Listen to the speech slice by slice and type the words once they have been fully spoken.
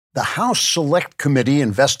The House Select Committee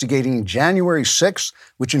investigating January 6th,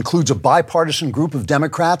 which includes a bipartisan group of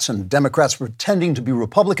Democrats and Democrats pretending to be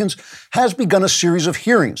Republicans, has begun a series of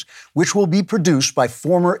hearings, which will be produced by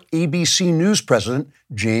former ABC News president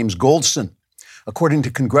James Goldston. According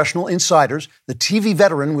to congressional insiders, the TV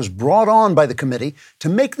veteran was brought on by the committee to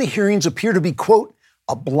make the hearings appear to be, quote,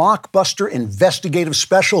 a blockbuster investigative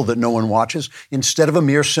special that no one watches, instead of a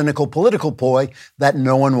mere cynical political ploy that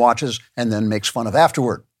no one watches and then makes fun of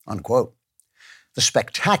afterward, unquote. The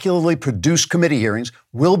spectacularly produced committee hearings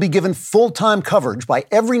will be given full-time coverage by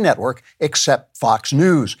every network except Fox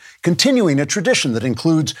News, continuing a tradition that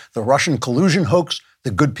includes the Russian collusion hoax, the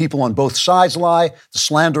good people on both sides lie, the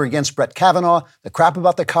slander against Brett Kavanaugh, the crap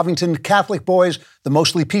about the Covington Catholic boys, the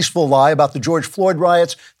mostly peaceful lie about the George Floyd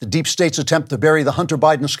riots, the deep state's attempt to bury the Hunter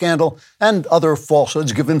Biden scandal, and other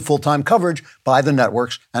falsehoods given full-time coverage by the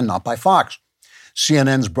networks and not by Fox.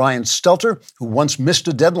 CNN's Brian Stelter, who once missed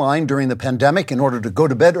a deadline during the pandemic in order to go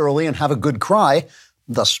to bed early and have a good cry,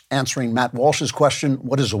 thus answering Matt Walsh's question,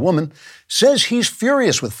 what is a woman, says he's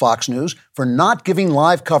furious with Fox News for not giving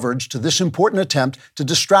live coverage to this important attempt to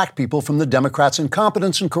distract people from the Democrats'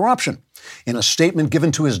 incompetence and corruption. In a statement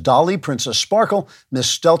given to his dolly, Princess Sparkle, Ms.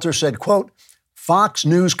 Stelter said, quote, Fox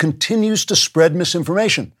News continues to spread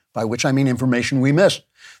misinformation, by which I mean information we miss.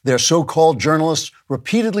 Their so-called journalists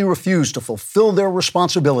repeatedly refuse to fulfill their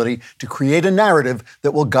responsibility to create a narrative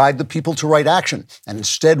that will guide the people to right action, and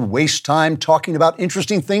instead waste time talking about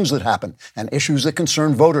interesting things that happen and issues that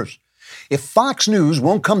concern voters. If Fox News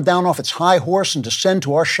won't come down off its high horse and descend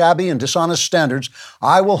to our shabby and dishonest standards,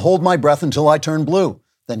 I will hold my breath until I turn blue,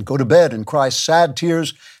 then go to bed and cry sad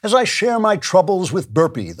tears as I share my troubles with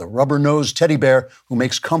Burpee, the rubber-nosed teddy bear who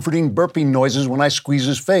makes comforting burping noises when I squeeze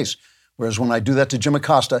his face. Whereas when I do that to Jim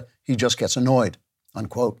Acosta, he just gets annoyed,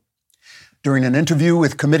 unquote. During an interview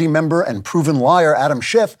with committee member and proven liar Adam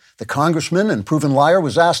Schiff, the congressman and proven liar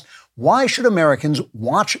was asked, why should Americans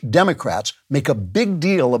watch Democrats make a big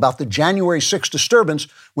deal about the January 6th disturbance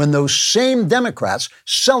when those same Democrats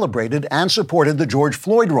celebrated and supported the George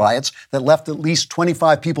Floyd riots that left at least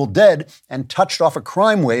 25 people dead and touched off a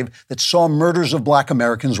crime wave that saw murders of black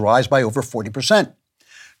Americans rise by over 40%?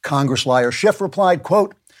 Congress liar Schiff replied,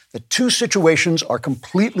 quote, the two situations are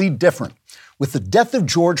completely different. With the death of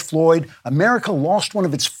George Floyd, America lost one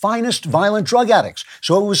of its finest violent drug addicts,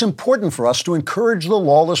 so it was important for us to encourage the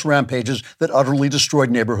lawless rampages that utterly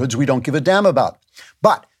destroyed neighborhoods we don't give a damn about.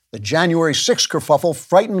 But the January 6th kerfuffle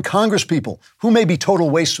frightened congresspeople, who may be total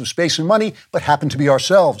wastes of space and money, but happen to be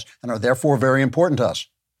ourselves and are therefore very important to us.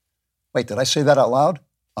 Wait, did I say that out loud?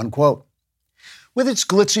 Unquote. With its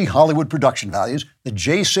glitzy Hollywood production values, the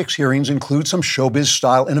J6 hearings include some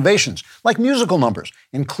showbiz-style innovations, like musical numbers,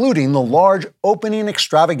 including the large opening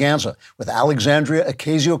extravaganza, with Alexandria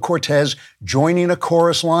Ocasio-Cortez joining a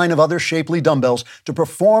chorus line of other shapely dumbbells to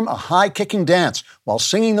perform a high-kicking dance while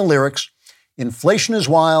singing the lyrics, inflation is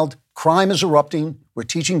wild, crime is erupting, we're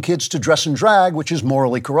teaching kids to dress and drag, which is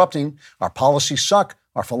morally corrupting, our policies suck,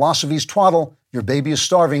 our philosophies twaddle, your baby is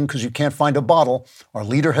starving because you can't find a bottle, our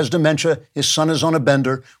leader has dementia, his son is on a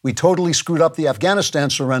bender, we totally screwed up the Afghanistan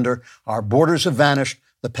surrender, our borders have vanished,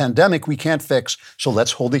 the pandemic we can't fix, so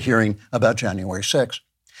let's hold a hearing about January 6th.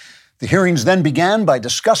 The hearings then began by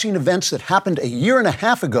discussing events that happened a year and a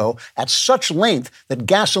half ago at such length that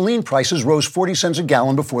gasoline prices rose 40 cents a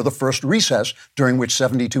gallon before the first recess, during which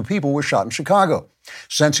 72 people were shot in Chicago.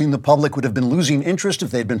 Sensing the public would have been losing interest if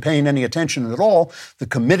they'd been paying any attention at all, the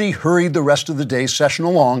committee hurried the rest of the day's session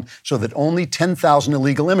along so that only 10,000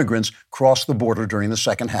 illegal immigrants crossed the border during the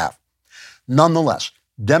second half. Nonetheless,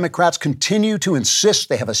 Democrats continue to insist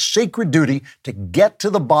they have a sacred duty to get to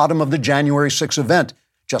the bottom of the January 6th event,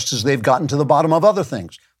 just as they've gotten to the bottom of other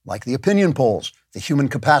things, like the opinion polls, the human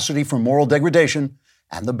capacity for moral degradation,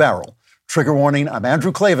 and the barrel. Trigger warning, I'm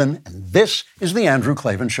Andrew Klavan, and this is The Andrew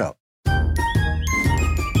Klavan Show.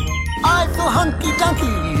 I feel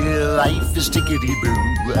hunky-dunky, life is tickety-boo.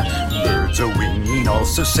 Birds are winging,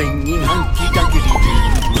 also singing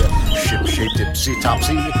hunky-dunky-doo. Ship-shape,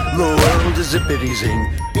 tipsy-topsy, the world is zippity-zing.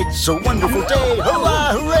 It's a wonderful day,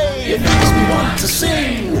 hurrah, hooray! It makes me want to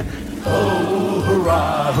sing. Oh,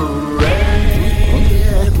 hurrah,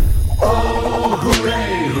 hooray! Oh,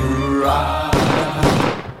 hooray, hurrah!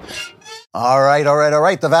 All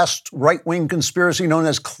right. The vast right-wing conspiracy known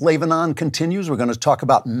as Klavanon continues. We're going to talk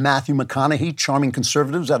about Matthew McConaughey charming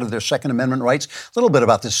conservatives out of their Second Amendment rights, a little bit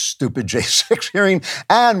about this stupid J6 hearing,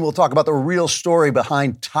 and we'll talk about the real story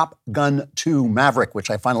behind Top Gun 2 Maverick, which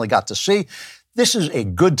I finally got to see. This is a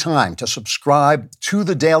good time to subscribe to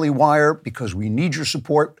the Daily Wire because we need your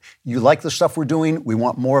support. You like the stuff we're doing. We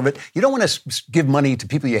want more of it. You don't want to give money to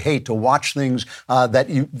people you hate to watch things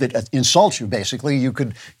that insult you, basically. You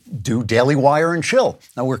could do Daily Wire and chill.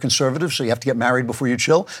 Now, we're conservative, so you have to get married before you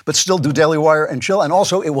chill, but still do Daily Wire and chill. And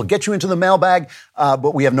also, it will get you into the mailbag,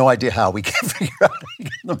 but we have no idea how. We can't figure out how to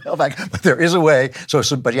get in the mailbag, but there is a way.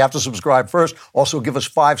 But you have to subscribe first. Also, give us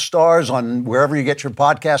 5 stars on wherever you get your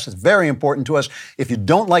podcast. It's very important to us. If you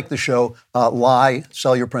don't like the show, lie,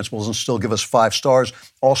 sell your principles, and still give us 5 stars.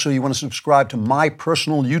 Also, you want to subscribe to my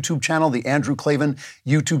personal YouTube channel, the Andrew Klavan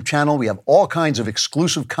YouTube channel. We have all kinds of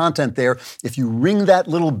exclusive content there. If you ring that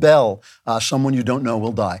little bell, someone you don't know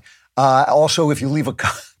will die. Also, if you leave a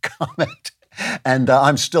comment, and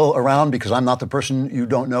I'm still around because I'm not the person you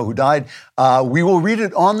don't know who died, we will read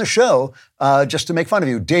it on the show just to make fun of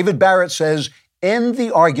you. David Barrett says, end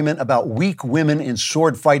the argument about weak women in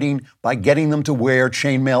sword fighting by getting them to wear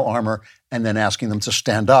chainmail armor and then asking them to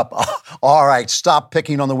stand up. All right, stop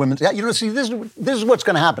picking on the women. Yeah, see, this is what's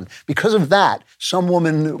going to happen. Because of that, some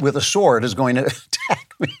woman with a sword is going to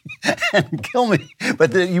attack me and kill me.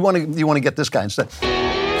 But you want to get this guy instead.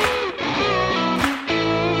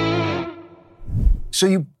 So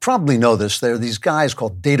you probably know this. There are these guys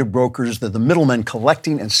called data brokers. They're the middlemen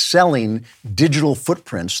collecting and selling digital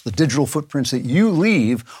footprints, the digital footprints that you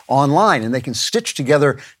leave online. And they can stitch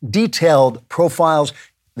together detailed profiles.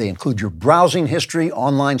 They include your browsing history,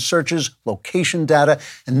 online searches, location data,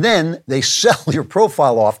 and then they sell your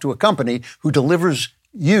profile off to a company who delivers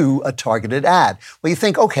you a targeted ad. Well, you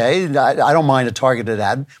think, okay, I don't mind a targeted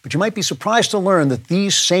ad, but you might be surprised to learn that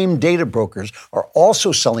these same data brokers are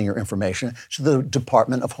also selling your information to the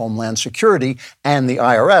Department of Homeland Security and the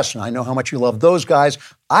IRS. And I know how much you love those guys.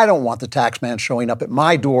 I don't want the tax man showing up at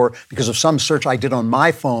my door because of some search I did on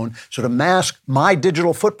my phone. So to mask my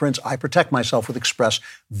digital footprints, I protect myself with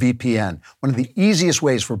ExpressVPN. One of the easiest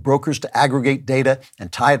ways for brokers to aggregate data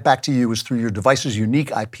and tie it back to you is through your device's unique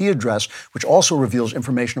IP address, which also reveals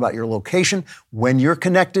information about your location. When you're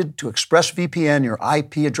connected to ExpressVPN, your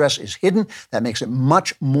IP address is hidden. That makes it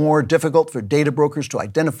much more difficult for data brokers to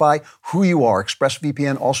identify who you are.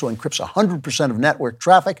 ExpressVPN also encrypts 100% of network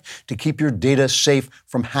traffic to keep your data safe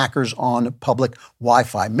from hackers on public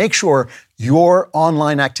Wi-Fi. Make sure your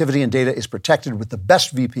online activity and data is protected with the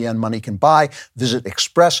best VPN money can buy. Visit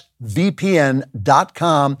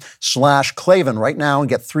expressvpn.com/Klavan right now and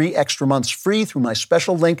get 3 extra months free through my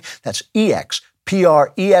special link. That's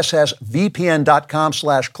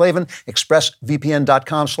expressvpn.com/Klavan,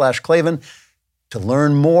 expressvpn.com/Klavan. To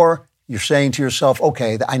learn more, you're saying to yourself,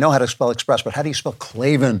 okay, I know how to spell Express, but how do you spell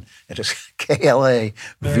Klavan? It is Klavan.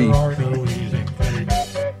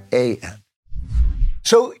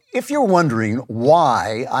 So if you're wondering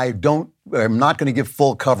why I'm not going to give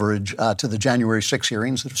full coverage to the January 6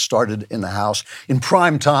 hearings that have started in the House in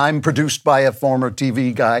prime time, produced by a former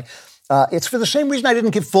TV guy, it's for the same reason I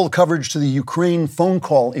didn't give full coverage to the Ukraine phone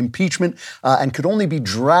call impeachment and could only be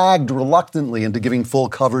dragged reluctantly into giving full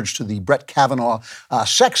coverage to the Brett Kavanaugh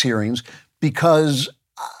sex hearings, because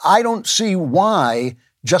I don't see why,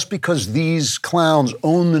 just because these clowns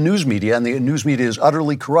own the news media and the news media is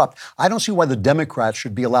utterly corrupt, I don't see why the Democrats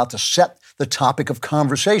should be allowed to set the topic of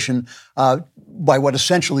conversation by what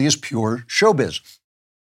essentially is pure showbiz.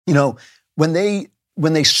 You know, when they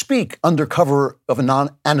speak under cover of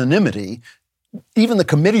anonymity, even the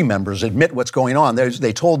committee members admit what's going on.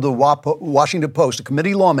 They told the Washington Post, a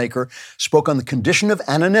committee lawmaker spoke on the condition of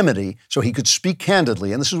anonymity so he could speak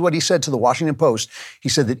candidly. And this is what he said to the Washington Post. He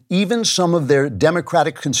said that even some of their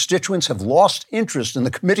Democratic constituents have lost interest in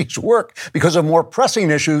the committee's work because of more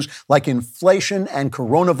pressing issues like inflation and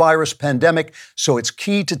coronavirus pandemic. So it's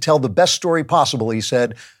key to tell the best story possible, he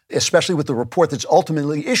said, especially with the report that's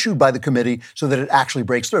ultimately issued by the committee so that it actually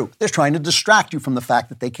breaks through. They're trying to distract you from the fact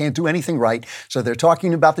that they can't do anything right. So they're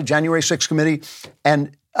talking about the January 6th committee.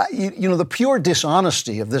 And, the pure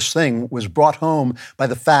dishonesty of this thing was brought home by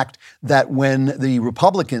the fact that when the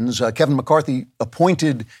Republicans, Kevin McCarthy,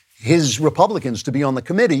 appointed his Republicans to be on the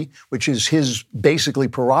committee, which is his basically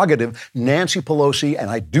prerogative, Nancy Pelosi,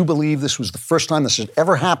 and I do believe this was the first time this has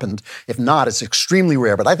ever happened. If not, it's extremely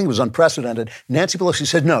rare, but I think it was unprecedented. Nancy Pelosi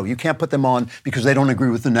said, no, you can't put them on because they don't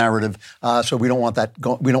agree with the narrative. So we don't want that.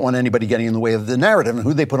 We don't want anybody getting in the way of the narrative. And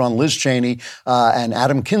who they put on, Liz Cheney and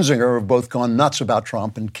Adam Kinzinger, have both gone nuts about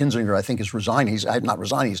Trump. And Kinzinger, I think, is resigning. He's not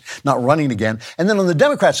running again. And then on the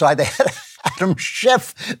Democrat side, they had Adam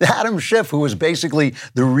Schiff, who was basically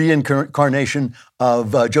the reincarnation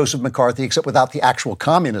of Joseph McCarthy, except without the actual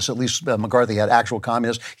communists. At least McCarthy had actual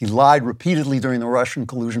communists. He lied repeatedly during the Russian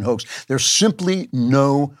collusion hoax. There's simply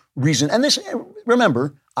no reason. And this,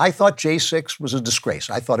 remember, I thought J6 was a disgrace.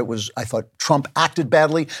 I thought Trump acted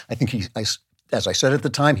badly. I think as I said at the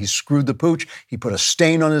time, he screwed the pooch. He put a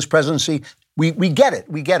stain on his presidency. We get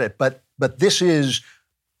it. But this is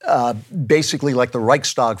basically like the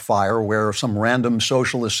Reichstag fire, where some random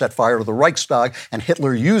socialist set fire to the Reichstag, and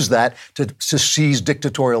Hitler used that to seize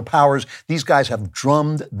dictatorial powers. These guys have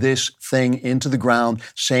drummed this thing into the ground,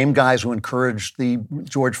 same guys who encouraged the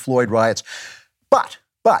George Floyd riots. But,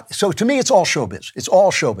 so to me, it's all showbiz. It's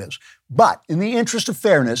all showbiz. But in the interest of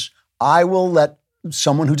fairness, I will let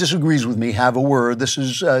someone who disagrees with me have a word. This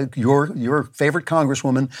is your favorite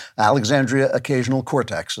Congresswoman, Alexandria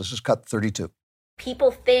Occasional-Cortex. This is cut 32.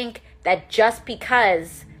 People think that just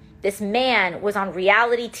because this man was on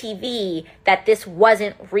reality TV, that this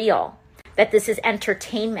wasn't real, that this is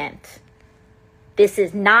entertainment. This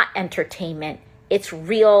is not entertainment. It's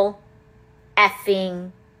real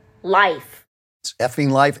effing life. It's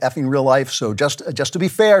effing life, effing real life. So just to be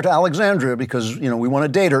fair to Alexandria, because, we want to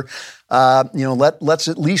date her, let's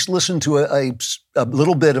at least listen to a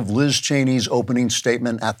little bit of Liz Cheney's opening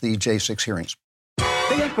statement at the J6 hearings.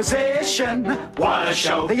 The Inquisition, what a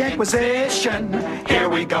show. The Inquisition, here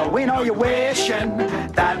we go. We know you're wishing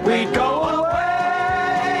that we'd go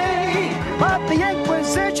away, but the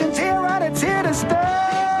Inquisition's here and it's here to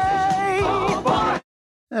stay. Oh,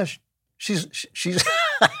 boy. She's she's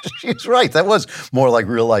right. That was more like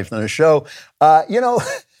real life than a show.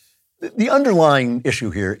 The underlying issue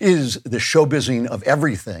here is the showbizzing of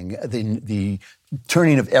everything, the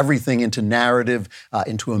turning of everything into narrative,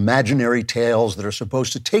 into imaginary tales that are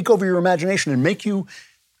supposed to take over your imagination and make you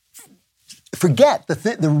forget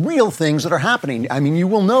the real things that are happening. I mean, you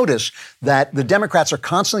will notice that the Democrats are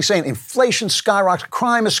constantly saying inflation skyrocketing,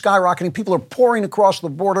 crime is skyrocketing, people are pouring across the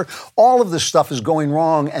border, all of this stuff is going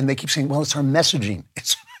wrong, and they keep saying, well, it's our messaging.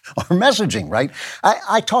 It's our messaging, right?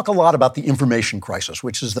 I talk a lot about the information crisis,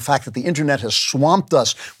 which is the fact that the internet has swamped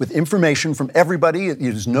us with information from everybody.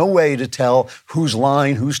 There's no way to tell who's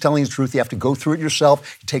lying, who's telling the truth. You have to go through it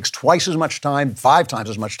yourself. It takes twice as much time, 5 times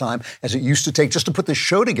as much time as it used to take just to put this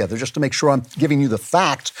show together, just to make sure I'm giving you the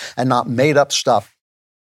facts and not made up stuff.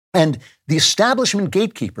 And the establishment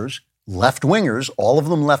gatekeepers, left-wingers, all of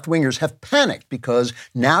them left-wingers, have panicked because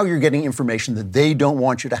now you're getting information that they don't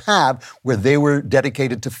want you to have, where they were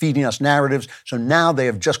dedicated to feeding us narratives. So now they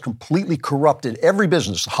have just completely corrupted every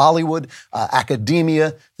business, Hollywood,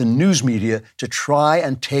 academia, the news media, to try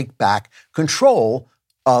and take back control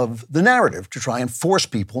of the narrative, to try and force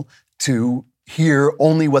people to hear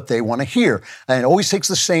only what they want to hear. And it always takes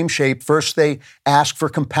the same shape. First, they ask for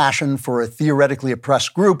compassion for a theoretically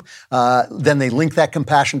oppressed group. Then they link that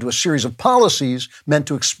compassion to a series of policies meant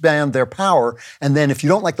to expand their power. And then if you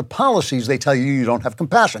don't like the policies, they tell you you don't have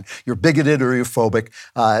compassion. You're bigoted or you're phobic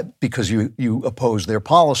because you oppose their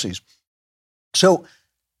policies. So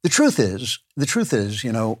the truth is,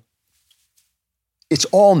 it's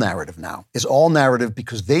all narrative now. It's all narrative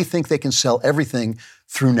because they think they can sell everything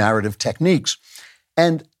through narrative techniques.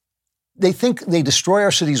 And they think they destroy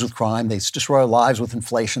our cities with crime, they destroy our lives with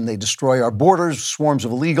inflation, they destroy our borders, swarms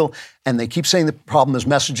of illegal, and they keep saying the problem is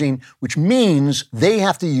messaging, which means they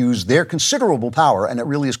have to use their considerable power, and it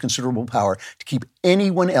really is considerable power, to keep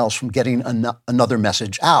anyone else from getting another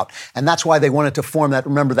message out. And that's why they wanted to form that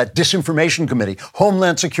disinformation committee.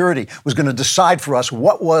 Homeland Security was going to decide for us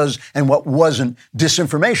what was and what wasn't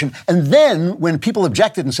disinformation. And then when people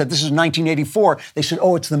objected and said, this is 1984, they said,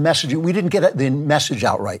 oh, it's the messaging. We didn't get the message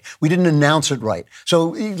out right. We didn't announce it right.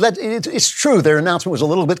 So it's true, their announcement was a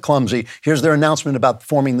little bit clumsy. Here's their announcement about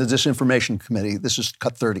forming the disinformation committee. This is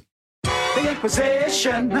cut 30. The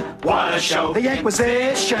Inquisition, what a show. The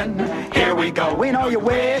Inquisition, here we go. We know you're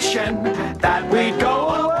wishing that we'd go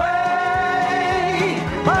away,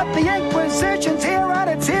 but the Inquisition's here and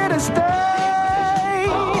it's here to stay.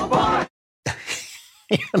 Oh, boy.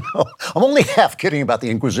 I'm only half kidding about the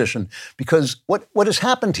Inquisition because what has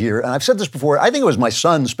happened here, and I've said this before, I think it was my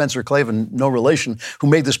son, Spencer Clavin, no relation, who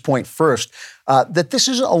made this point first, that this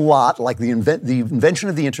is a lot like the invention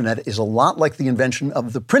of the internet is a lot like the invention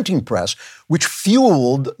of the printing press, which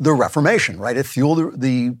fueled the Reformation, right? It fueled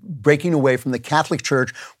the breaking away from the Catholic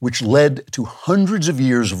Church, which led to hundreds of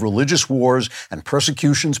years of religious wars and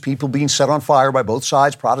persecutions, people being set on fire by both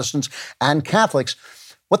sides, Protestants and Catholics.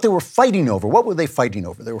 What they were fighting over, what were they fighting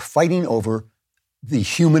over? They were fighting over the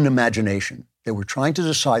human imagination. They were trying to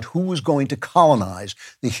decide who was going to colonize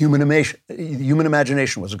the human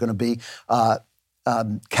imagination. Was it going to be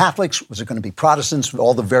Catholics? Was it going to be Protestants,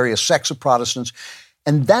 all the various sects of Protestants?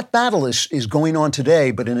 And that battle is going on today,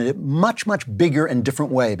 but in a much, much bigger and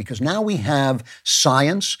different way, because now we have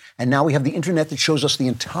science and now we have the internet that shows us the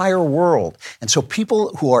entire world. And so people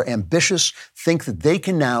who are ambitious think that they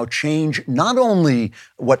can now change not only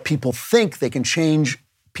what people think, they can change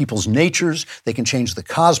people's natures. They can change the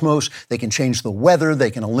cosmos. They can change the weather.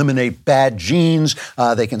 They can eliminate bad genes.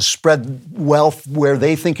 They can spread wealth where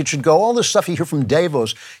they think it should go. All this stuff you hear from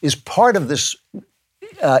Davos is part of this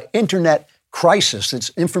internet crisis, it's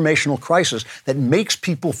informational crisis that makes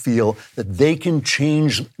people feel that they can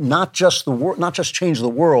change not just change the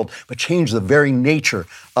world, but change the very nature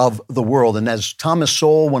of the world. And as Thomas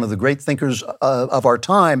Sowell, one of the great thinkers of our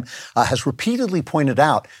time, has repeatedly pointed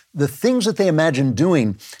out, the things that they imagine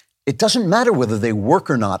doing, it doesn't matter whether they work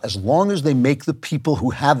or not, as long as they make the people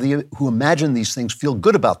who imagine these things feel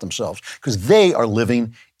good about themselves, because they are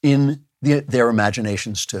living in their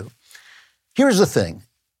imaginations too. Here's the thing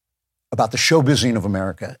about the Showbizzing of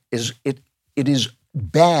America is it is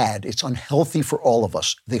bad, it's unhealthy for all of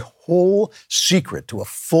us. The whole secret to a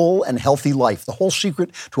full and healthy life, the whole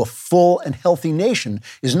secret to a full and healthy nation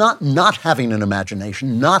is not having an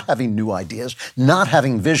imagination, not having new ideas, not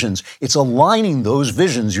having visions. It's aligning those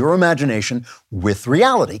visions, your imagination, with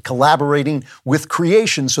reality, collaborating with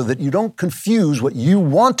creation so that you don't confuse what you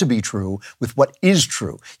want to be true with what is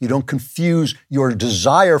true. You don't confuse your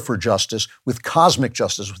desire for justice with cosmic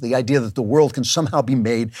justice, with the idea that the world can somehow be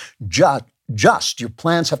made just. Your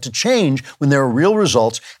plans have to change when there are real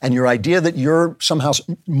results, and your idea that you're somehow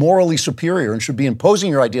morally superior and should be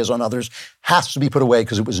imposing your ideas on others has to be put away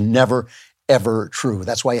because it was never, ever true.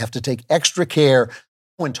 That's why you have to take extra care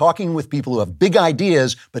when talking with people who have big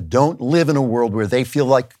ideas but don't live in a world where they feel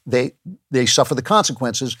like they suffer the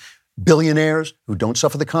consequences. Billionaires who don't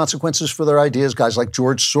suffer the consequences for their ideas, guys like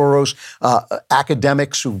George Soros,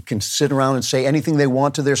 academics who can sit around and say anything they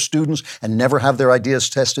want to their students and never have their ideas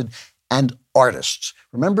tested, and artists.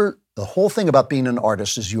 Remember, the whole thing about being an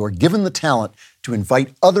artist is you are given the talent to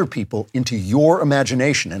invite other people into your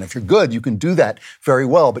imagination. And if you're good, you can do that very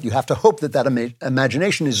well, but you have to hope that that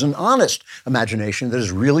imagination is an honest imagination that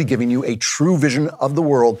is really giving you a true vision of the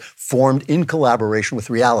world formed in collaboration with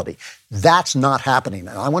reality. That's not happening.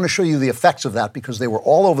 And I want to show you the effects of that because they were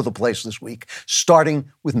all over the place this week,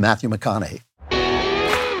 starting with Matthew McConaughey.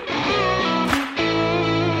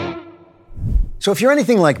 So if you're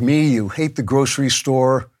anything like me, you hate the grocery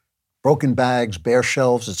store, broken bags, bare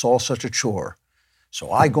shelves, it's all such a chore.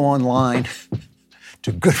 So I go online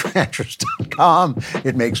to goodranchers.com.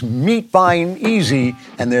 It makes meat buying easy,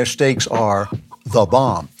 and their steaks are the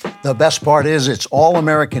bomb. The best part is it's all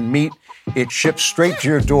American meat. It ships straight to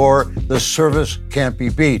your door. The service can't be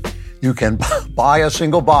beat. You can buy a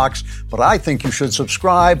single box, but I think you should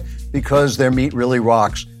subscribe because their meat really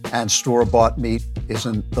rocks, and store-bought meat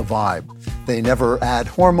isn't the vibe. They never add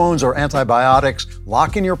hormones or antibiotics.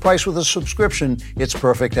 Lock in your price with a subscription. It's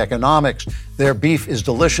perfect economics. Their beef is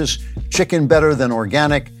delicious, chicken better than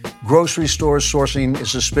organic. Grocery stores sourcing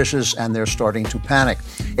is suspicious, and they're starting to panic.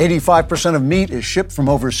 85% of meat is shipped from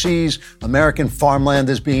overseas. American farmland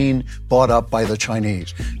is being bought up by the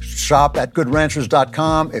Chinese. Shop at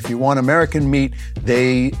goodranchers.com. If you want American meat,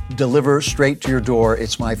 they deliver straight to your door.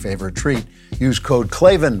 It's my favorite treat. Use code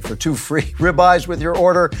CLAVEN for 2 free ribeyes with your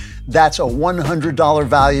order. That's a $100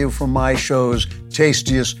 value from my show's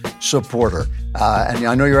tastiest supporter. And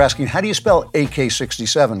I know you're asking, how do you spell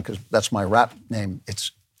AK-67? Because that's my rap name.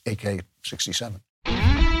 It's AK-67.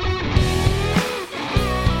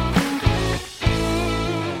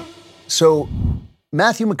 So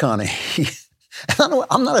Matthew McConaughey,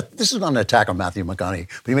 this is not an attack on Matthew McConaughey,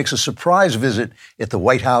 but he makes a surprise visit at the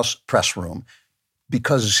White House press room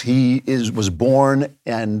because he was born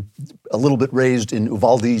and a little bit raised in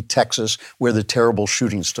Uvalde, Texas, where the terrible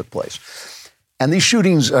shootings took place. And these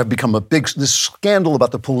shootings have become this scandal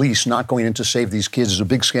about the police not going in to save these kids is a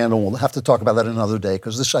big scandal. We'll have to talk about that another day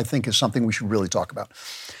because this, I think, is something we should really talk about.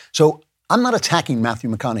 So I'm not attacking Matthew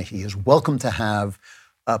McConaughey. He is welcome to have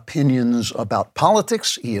opinions about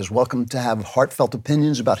politics. He is welcome to have heartfelt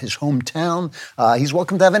opinions about his hometown. He's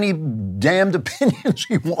welcome to have any damned opinions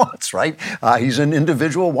he wants, right? He's an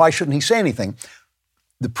individual. Why shouldn't he say anything?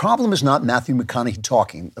 The problem is not Matthew McConaughey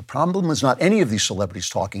talking. The problem is not any of these celebrities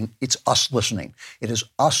talking. It's us listening. It is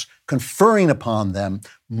us conferring upon them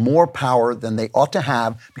more power than they ought to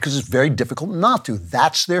have because it's very difficult not to.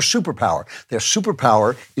 That's their superpower. Their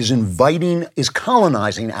superpower is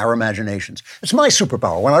colonizing our imaginations. It's my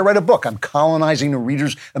superpower. When I write a book, I'm colonizing a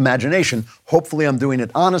reader's imagination. Hopefully I'm doing it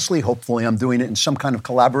honestly. Hopefully I'm doing it in some kind of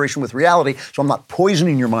collaboration with reality. So I'm not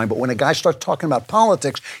poisoning your mind. But when a guy starts talking about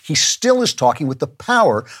politics, he still is talking with the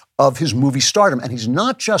power of his movie stardom. And he's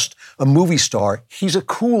not just a movie star, he's a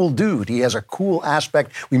cool dude. He has a cool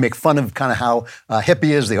aspect. We make fun of kind of how hip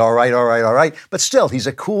he is, the all right. But still, he's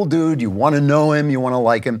a cool dude. You want to know him, you want to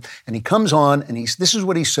like him. And he comes on and this is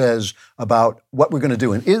what he says about what we're going to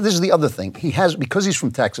do. And this is the other thing. He has, because he's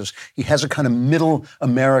from Texas, he has a kind of middle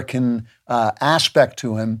American aspect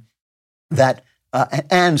to him that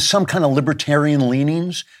and some kind of libertarian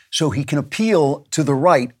leanings, so he can appeal to the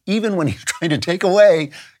right, even when he's trying to take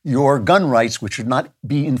away your gun rights, which should not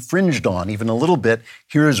be infringed on even a little bit.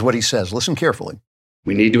 Here's what he says. Listen carefully.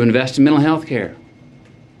 We need to invest in mental health care.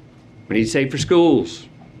 We need safer schools.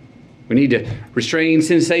 We need to restrain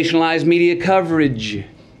sensationalized media coverage.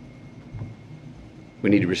 We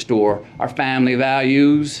need to restore our family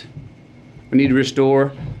values. We need to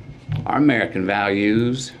restore our American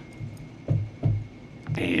values.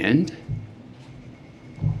 And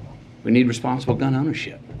we need responsible gun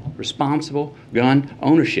ownership. Responsible gun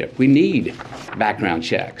ownership. We need background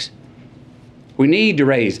checks. We need to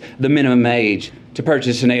raise the minimum age to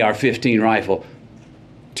purchase an AR-15 rifle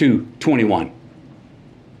to 21.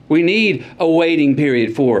 We need a waiting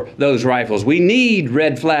period for those rifles. We need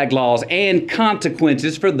red flag laws and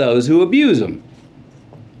consequences for those who abuse them.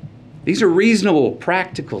 These are reasonable,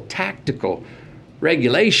 practical, tactical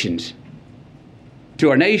regulations to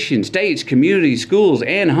our nation, states, communities, schools,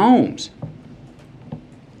 and homes.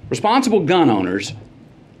 Responsible gun owners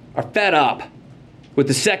are fed up with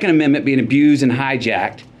the Second Amendment being abused and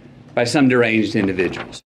hijacked by some deranged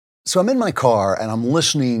individuals. So I'm in my car and I'm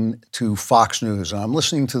listening to Fox News, and I'm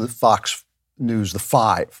listening to the Fox News, the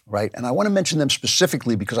Five, right? And I want to mention them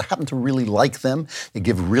specifically because I happen to really like them. They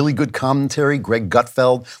give really good commentary. Greg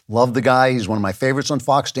Gutfeld, love the guy. He's one of my favorites on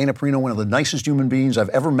Fox. Dana Perino, one of the nicest human beings I've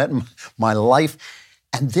ever met in my life.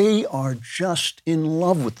 And they are just in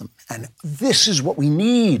love with them. And this is what we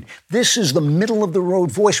need. This is the middle of the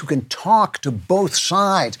road voice who can talk to both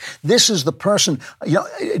sides. This is the person,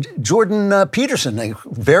 Jordan Peterson, a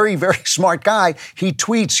very, very smart guy. He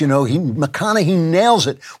tweets, McConaughey nails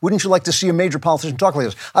it. Wouldn't you like to see a major politician talk like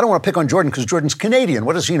this? I don't want to pick on Jordan because Jordan's Canadian.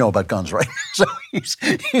 What does he know about guns, right? So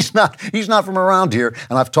he's not from around here.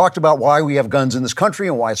 And I've talked about why we have guns in this country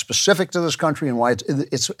and why it's specific to this country and why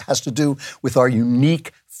it has to do with our unique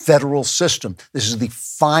federal system. This is the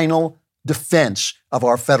final defense of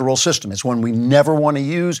our federal system. It's one we never want to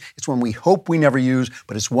use. It's one we hope we never use,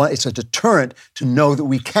 but it's a deterrent to know that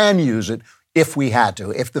we can use it if we had to,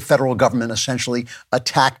 if the federal government essentially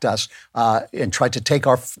attacked us and tried to take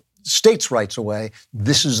our states' rights away.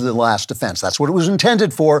 This is the last defense. That's what it was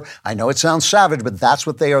intended for. I know it sounds savage, but that's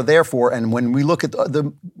what they are there for. And when we look at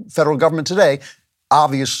the federal government today,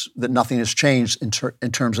 obvious that nothing has changed in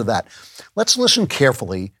terms of that. Let's listen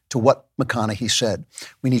carefully to what McConaughey said.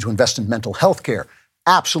 We need to invest in mental health care.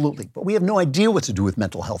 Absolutely. But we have no idea what to do with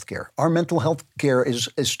mental health care. Our mental health care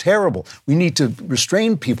is terrible. We need to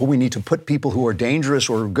restrain people. We need to put people who are dangerous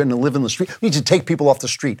or going to live in the street. We need to take people off the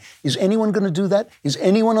street. Is anyone going to do that? Is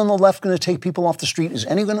anyone on the left going to take people off the street? Is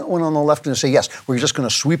anyone on the left going to say, yes, we're just going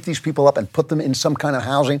to sweep these people up and put them in some kind of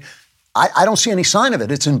housing? I don't see any sign of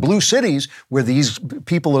it. It's in blue cities where these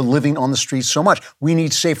people are living on the streets so much. We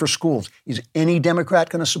need safer schools. Is any Democrat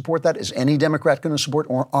going to support that? Is any Democrat going to support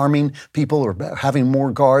arming people or having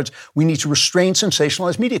more guards? We need to restrain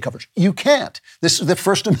sensationalized media coverage. You can't. This is the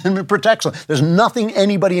First Amendment protects them. There's nothing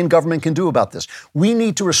anybody in government can do about this. We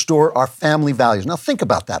need to restore our family values. Now think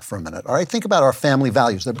about that for a minute, all right? Think about our family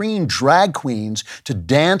values. They're bringing drag queens to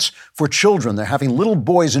dance for children. They're having little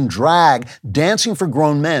boys in drag dancing for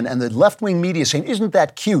grown men, and the left-wing media saying, isn't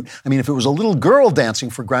that cute? I mean, if it was a little girl dancing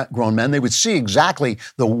for grown men, they would see exactly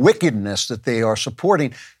the wickedness that they are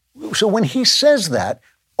supporting. So when he says that,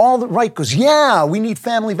 all the right goes, yeah, we need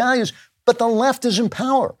family values, but the left is in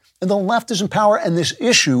power. And the left is in power, and this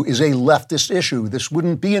issue is a leftist issue. This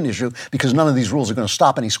wouldn't be an issue because none of these rules are going to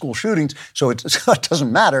stop any school shootings, so it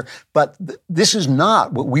doesn't matter. But this is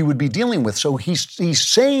not what we would be dealing with. So he's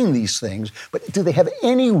saying these things, but do they have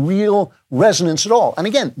any real resonance at all? And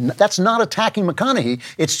again, that's not attacking McConaughey.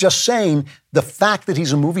 It's just saying the fact that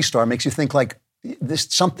he's a movie star makes you think like,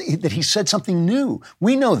 that he said something new.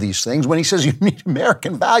 We know these things. When he says you need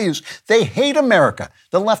American values, they hate America.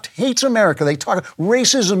 The left hates America. They talk,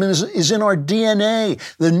 racism is in our DNA.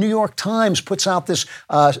 The New York Times puts out this,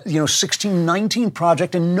 1619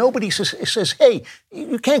 project, and nobody says, hey,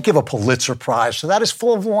 you can't give a Pulitzer Prize. So that is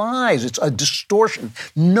full of lies. It's a distortion.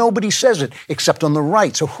 Nobody says it except on the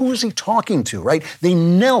right. So who is he talking to, right? They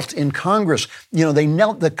knelt in Congress. They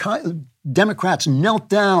knelt, Democrats knelt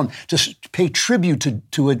down to pay tribute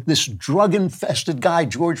to this drug-infested guy,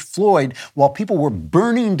 George Floyd, while people were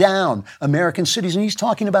burning down American cities. And he's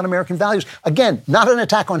talking about American values. Again, not an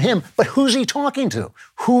attack on him, but who's he talking to?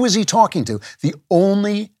 Who is he talking to? The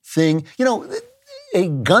only thing, a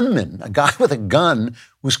gunman, a guy with a gun,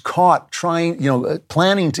 was caught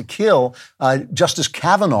planning to kill Justice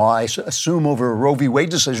Kavanaugh, I assume, over a Roe v. Wade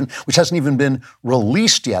decision, which hasn't even been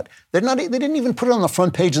released yet. They didn't even put it on the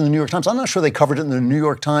front page of the New York Times. I'm not sure they covered it in the New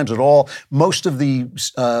York Times at all. Most of the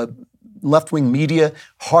left-wing media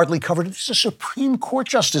hardly covered it. This is a Supreme Court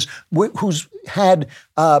justice who's had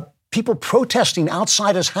people protesting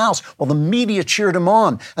outside his house while the media cheered him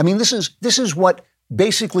on. I mean, this is what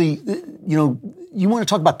basically, you want to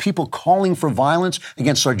talk about people calling for violence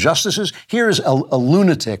against our justices? Here's a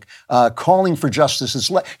lunatic calling for justice.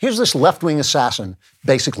 Here's this left-wing assassin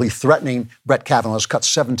basically threatening Brett Kavanaugh. Let's cut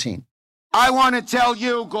 17. I want to tell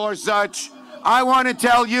you, Gorsuch, I want to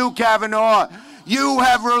tell you, Kavanaugh, you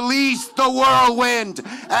have released the whirlwind,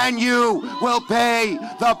 and you will pay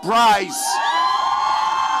the price.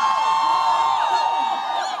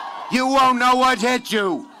 You won't know what hit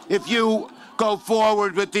you if you go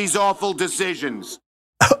forward with these awful decisions.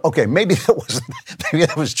 Okay, maybe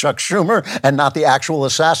that was Chuck Schumer and not the actual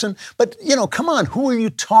assassin. But, come on, who are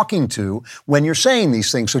you talking to when you're saying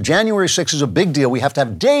these things? So January 6th is a big deal. We have to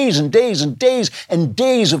have days and days and days and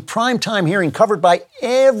days of primetime hearing covered by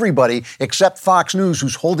everybody except Fox News,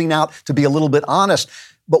 who's holding out to be a little bit honest.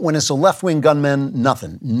 But when it's a left-wing gunman,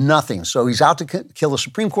 nothing. So he's out to kill a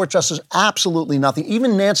Supreme Court justice, absolutely nothing.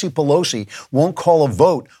 Even Nancy Pelosi won't call a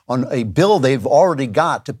vote on a bill they've already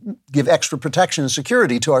got to give extra protection and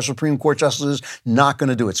security to our Supreme Court justices. Not going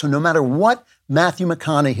to do it. So no matter what Matthew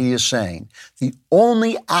McConaughey is saying, the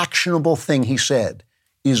only actionable thing he said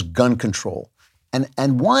is gun control.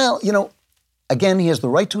 And while, again, he has the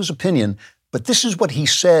right to his opinion, but this is what he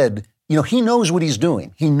said. He knows what he's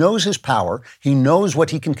doing. He knows his power. He knows what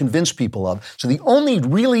he can convince people of. So the only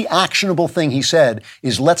really actionable thing he said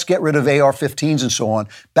is let's get rid of AR-15s and so on.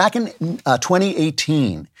 Back in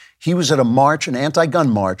 2018, he was at a march, an anti-gun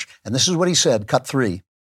march, and this is what he said, cut 3.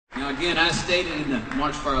 Now, again, as stated in the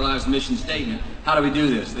March for Our Lives mission statement, how do we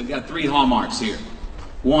do this? They've got 3 hallmarks here.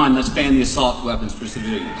 1, let's ban the assault weapons for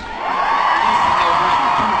civilians.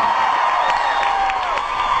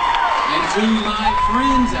 To my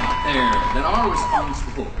friends out there that are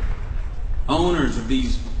responsible owners of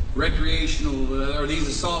these recreational or these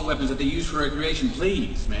assault weapons that they use for recreation,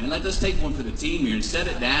 please, man, let us take one for the team here and set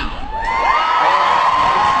it down.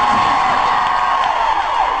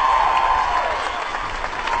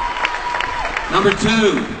 Number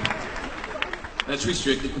 2, let's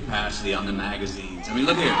restrict the capacity on the magazines. I mean,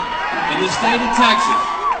 look here. In the state of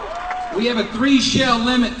Texas, we have a 3-shell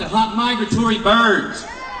limit to hunt migratory birds.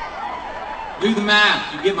 Do the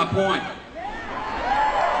math, you get my point.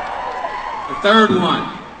 The third one,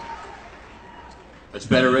 let's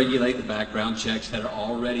better regulate the background checks that are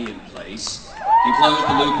already in place and close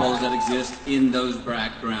the loopholes that exist in those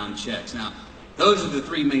background checks. Now, those are the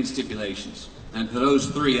 3 main stipulations. And for those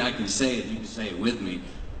 3, I can say it, you can say it with me.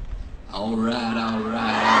 All right, all right, all right.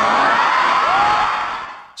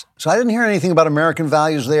 So I didn't hear anything about American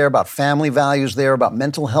values there, about family values there, about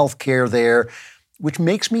mental health care there, which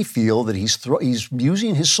makes me feel that he's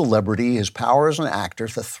using his celebrity, his power as an actor,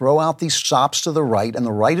 to throw out these sops to the right, and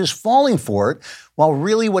the right is falling for it, while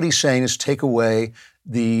really what he's saying is take away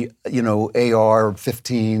the,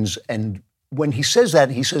 AR-15s. And when he says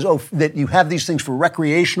that, he says, that you have these things for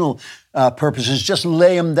recreational purposes, just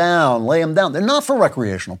lay them down. They're not for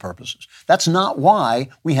recreational purposes. That's not why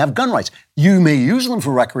we have gun rights. You may use them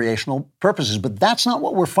for recreational purposes, but that's not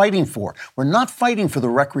what we're fighting for. We're not fighting for the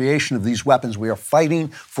recreation of these weapons. We are fighting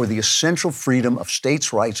for the essential freedom of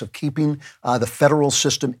states' rights, of keeping the federal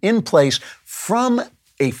system in place from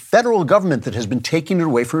a federal government that has been taking it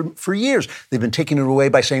away for years. They've been taking it away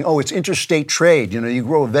by saying, it's interstate trade. You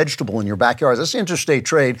grow a vegetable in your backyard. That's interstate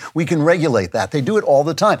trade. We can regulate that. They do it all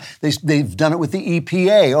the time. They've done it with the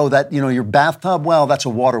EPA. Your bathtub, well, that's a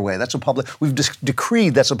waterway. That's a public, we've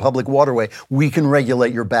decreed that's a public waterway. We can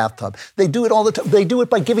regulate your bathtub. They do it all the time. They do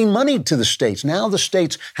it by giving money to the states. Now the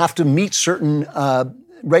states have to meet certain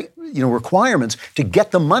requirements to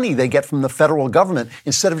get the money they get from the federal government,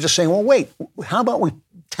 instead of just saying, well, wait, how about we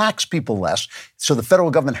tax people less so the federal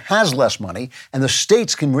government has less money and the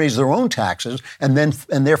states can raise their own taxes and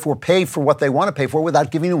therefore pay for what they want to pay for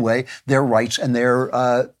without giving away their rights and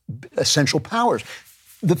their essential powers.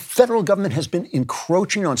 The federal government has been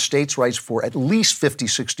encroaching on states' rights for at least 50,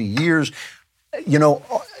 60 years.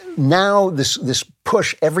 Now this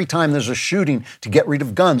push every time there's a shooting to get rid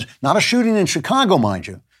of guns, not a shooting in Chicago, mind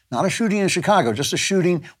you, Not a shooting in Chicago, just a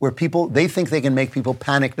shooting where they think they can make people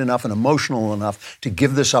panicked enough and emotional enough to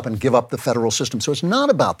give this up and give up the federal system. So it's not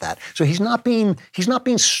about that. So he's not being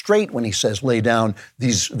straight when he says lay down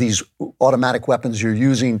these automatic weapons you're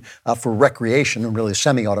using for recreation, and really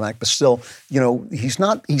semi-automatic, but still, he's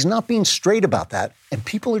not being straight about that. And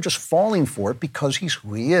people are just falling for it because he's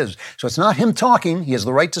who he is. So it's not him talking. He has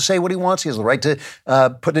the right to say what he wants. He has the right to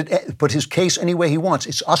put his case any way he wants.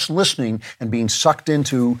 It's us listening and being sucked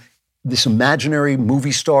into this imaginary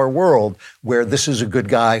movie star world where this is a good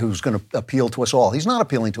guy who's going to appeal to us all. He's not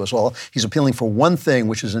appealing to us all. He's appealing for one thing,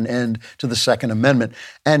 which is an end to the Second Amendment.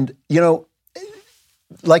 And,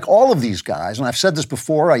 like all of these guys, and I've said this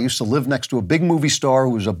before, I used to live next to a big movie star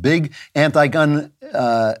who was a big anti-gun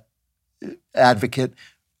advocate.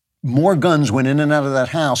 More guns went in and out of that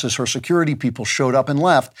house as her security people showed up and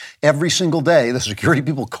left every single day. The security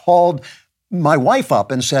people called my wife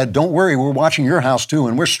up and said, don't worry, we're watching your house too,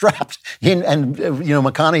 and we're strapped. And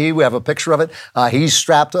McConaughey, we have a picture of it. He's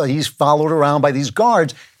strapped, he's followed around by these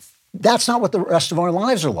guards. That's not what the rest of our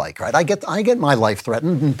lives are like, right? I get my life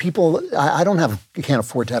threatened, and people, can't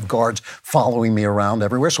afford to have guards following me around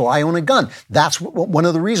everywhere, so I own a gun. That's one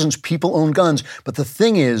of the reasons people own guns. But the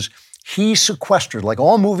thing is, he's sequestered, like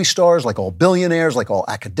all movie stars, like all billionaires, like all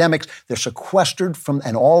academics. They're sequestered from,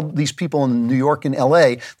 and all these people in New York and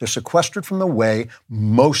LA, they're sequestered from the way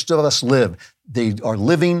most of us live. They are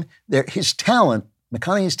living, his talent,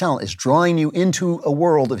 McConaughey's talent is drawing you into a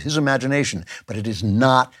world of his imagination, but it is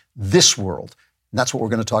not this world. And that's what we're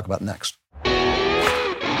going to talk about next.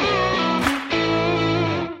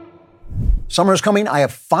 Summer is coming. I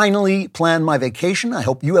have finally planned my vacation. I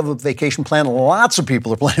hope you have a vacation plan. Lots of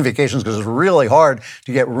people are planning vacations because it's really hard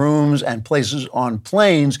to get rooms and places on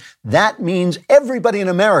planes. That means everybody in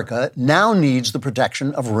America now needs the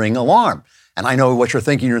protection of Ring Alarm. And I know what you're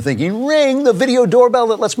thinking. You're thinking, Ring, the video doorbell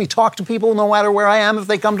that lets me talk to people no matter where I am if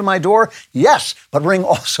they come to my door? Yes, but Ring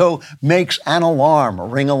also makes an alarm. A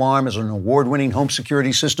Ring Alarm is an award-winning home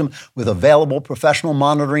security system with available professional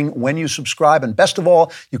monitoring when you subscribe. And best of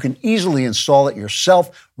all, you can easily install it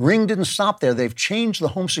yourself. Ring didn't stop there. They've changed the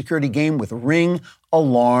home security game with Ring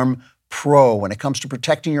Alarm Pro. When it comes to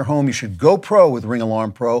protecting your home, you should go pro with Ring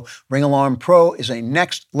Alarm Pro. Ring Alarm Pro is a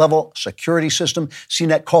next-level security system.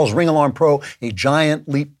 CNET calls Ring Alarm Pro a giant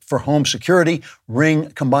leap for home security. Ring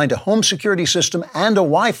combined a home security system and a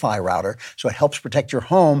Wi-Fi router, so it helps protect your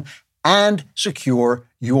home and secure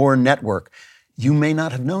your network. You may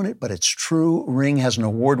not have known it, but it's true. Ring has an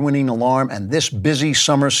award-winning alarm, and this busy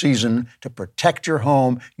summer season, to protect your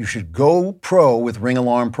home, you should go pro with Ring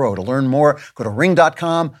Alarm Pro. To learn more, go to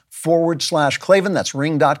ring.com/Klavan. That's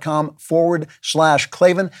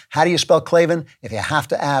ring.com/Klavan. How do you spell Klavan? If you have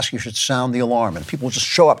to ask, you should sound the alarm, and people will just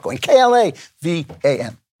show up going, Klavan.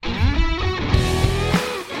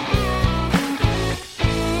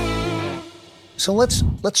 So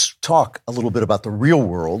let's talk a little bit about the real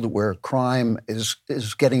world where crime is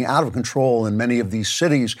getting out of control in many of these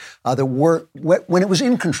cities that were, when it was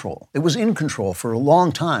in control. It was in control for a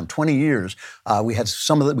long time, 20 years. We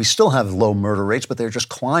still have low murder rates, but they're just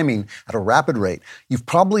climbing at a rapid rate. You've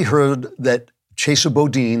probably heard that Chesa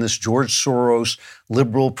Boudin, this George Soros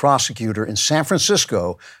liberal prosecutor in San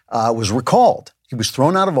Francisco, was recalled. He was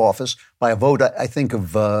thrown out of office by a vote, I think,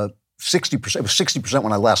 of 60%. It was 60%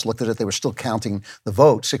 when I last looked at it. They were still counting the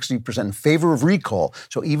vote, 60% in favor of recall.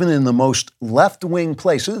 So even in the most left-wing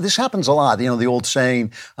place, this happens a lot. The old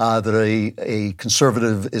saying that a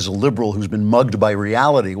conservative is a liberal who's been mugged by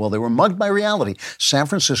reality. Well, they were mugged by reality. San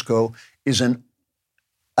Francisco is a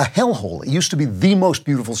hellhole. It used to be the most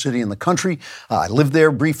beautiful city in the country. I lived there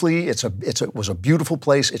briefly. It was a beautiful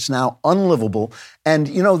place. It's now unlivable. And,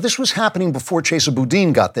 this was happening before Chesa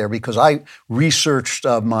Boudin got there because I researched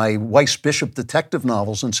my Weiss Bishop detective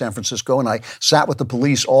novels in San Francisco, and I sat with the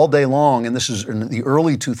police all day long, and this is in the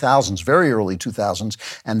early 2000s, very early 2000s,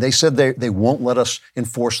 and they said they won't let us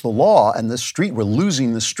enforce the law, and we're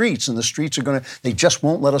losing the streets, and the streets they just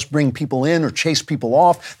won't let us bring people in or chase people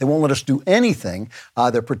off. They won't let us do anything.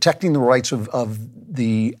 They're protecting the rights of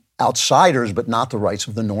the outsiders, but not the rights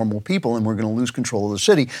of the normal people, and we're going to lose control of the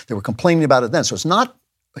city. They were complaining about it then. So it's not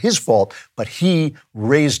his fault, but he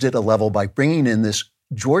raised it a level by bringing in this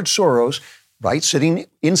George Soros, right, sitting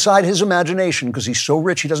inside his imagination, because he's so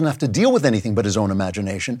rich he doesn't have to deal with anything but his own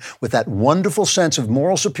imagination, with that wonderful sense of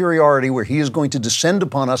moral superiority where he is going to descend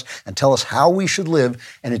upon us and tell us how we should live.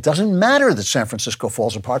 And it doesn't matter that San Francisco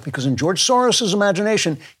falls apart, because in George Soros'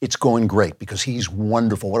 imagination, it's going great because he's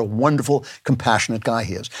wonderful. What a wonderful, compassionate guy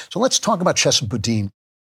he is. So let's talk about Chesa Boudin.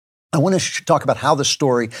 I want to talk about how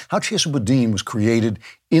Chesa Boudin was created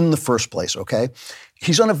in the first place, okay?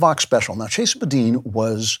 He's on a Vox special. Now, Chesa Boudin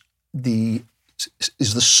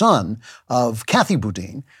is the son of Kathy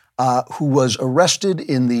Boudin, who was arrested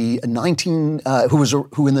in the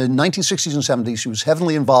 1960s and 70s. She was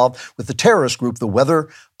heavily involved with the terrorist group, the Weather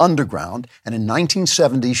Underground. And in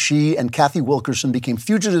 1970, she and Kathy Wilkerson became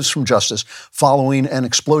fugitives from justice following an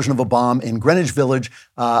explosion of a bomb in Greenwich Village.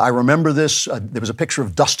 I remember this. There was a picture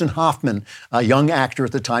of Dustin Hoffman, a young actor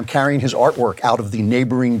at the time, carrying his artwork out of the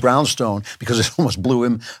neighboring brownstone because it almost blew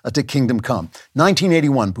him to kingdom come.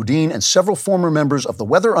 1981, Boudin and several former members of the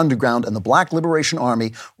Weather Underground and the Black Liberation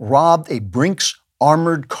Army robbed a Brinks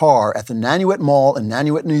armored car at the Nanuet Mall in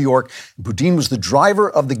Nanuet, New York. Boudin was the driver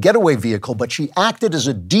of the getaway vehicle, but she acted as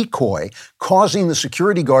a decoy, causing the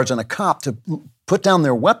security guards and a cop to put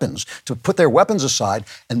their weapons aside,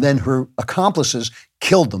 and then her accomplices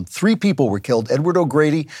killed them. 3 people were killed. Edward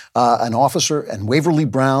O'Grady, an officer, and Waverly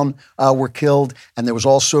Brown were killed. And there was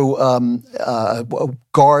also a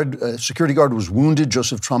security guard was wounded,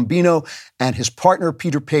 Joseph Trombino, and his partner,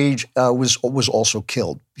 Peter Page, was also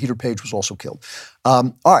killed. Peter Page was also killed.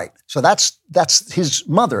 All right, so that's his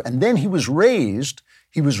mother. And then he was raised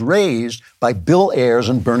by Bill Ayers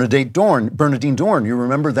and Bernadine Dorn. You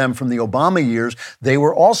remember them from the Obama years. They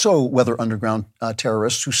were also Weather Underground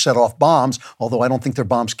terrorists who set off bombs, although I don't think their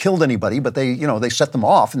bombs killed anybody, but they set them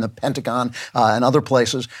off in the Pentagon and other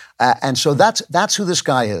places. And so that's who this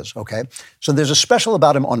guy is, okay? So there's a special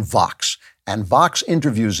about him on Vox. And Vox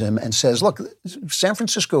interviews him and says, look, San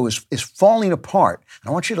Francisco is falling apart. And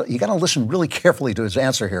I want you got to listen really carefully to his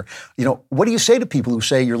answer here. What do you say to people who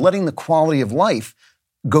say you're letting the quality of life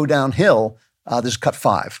go downhill? This is cut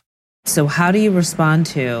 5. So how do you respond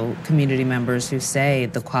to community members who say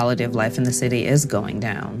the quality of life in the city is going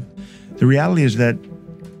down? The reality is that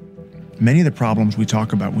many of the problems we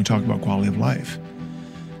talk about when we talk about quality of life,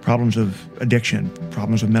 problems of addiction,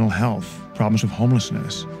 problems of mental health, problems of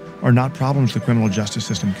homelessness, are not problems the criminal justice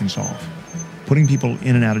system can solve. Putting people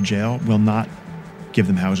in and out of jail will not give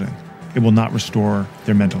them housing. It will not restore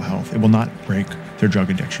their mental health. It will not break their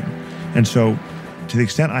drug addiction. And so, to the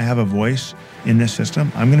extent I have a voice in this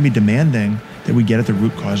system, I'm going to be demanding that we get at the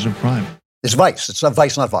root causes of crime. It's Vice. It's not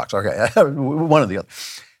Vice, not Vox. Okay, one or the other.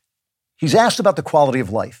 He's asked about the quality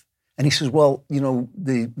of life. And he says, well,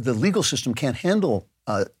 the legal system can't handle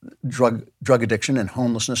drug addiction and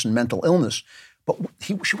homelessness and mental illness. But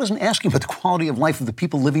she wasn't asking about the quality of life of the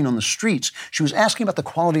people living on the streets. She was asking about the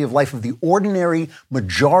quality of life of the ordinary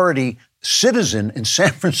majority citizen in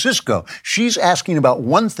San Francisco. She's asking about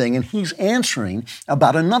one thing, and he's answering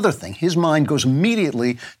about another thing. His mind goes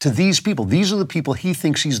immediately to these people. These are the people he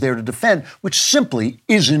thinks he's there to defend, which simply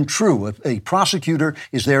isn't true. A prosecutor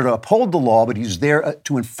is there to uphold the law, but he's there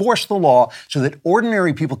to enforce the law so that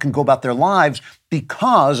ordinary people can go about their lives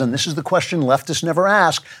because, and this is the question leftists never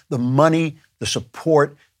ask, the money, the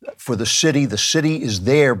support for the city is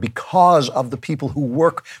there because of the people who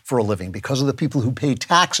work for a living, because of the people who pay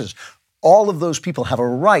taxes. All of those people have a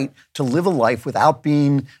right to live a life without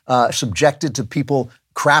being subjected to people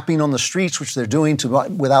crapping on the streets, which they're doing,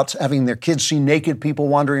 without having their kids see naked people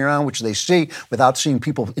wandering around, which they see, without seeing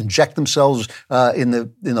people inject themselves in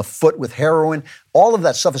the foot with heroin. All of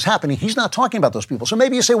that stuff is happening. He's not talking about those people. So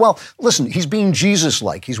maybe you say, well, listen, he's being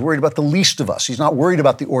Jesus-like. He's worried about the least of us. He's not worried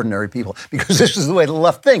about the ordinary people because this is the way the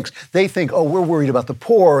left thinks. They think, oh, we're worried about the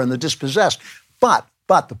poor and the dispossessed. But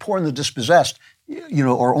the poor and the dispossessed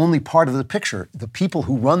are only part of the picture. The people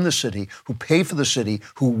who run the city, who pay for the city,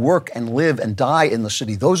 who work and live and die in the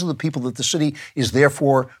city, those are the people that the city is there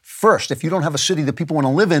for first. If you don't have a city that people want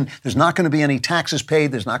to live in, there's not going to be any taxes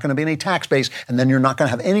paid, there's not going to be any tax base, and then you're not going to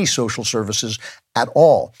have any social services at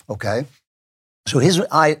all, okay? So his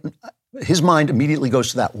mind immediately goes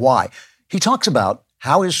to that. Why? He talks about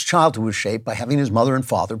how his childhood was shaped by having his mother and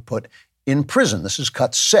father put in prison. This is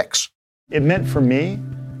cut 6. It meant for me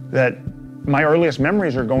that my earliest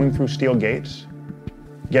memories are going through steel gates,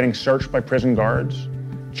 getting searched by prison guards,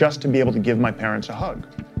 just to be able to give my parents a hug.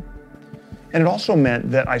 And it also meant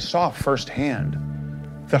that I saw firsthand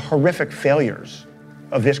the horrific failures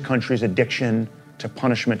of this country's addiction to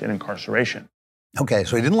punishment and incarceration. Okay,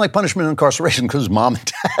 so he didn't like punishment and incarceration because his mom and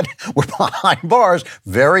dad were behind bars.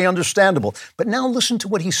 Very understandable. But now listen to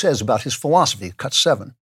what he says about his philosophy, cut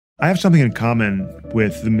 7. I have something in common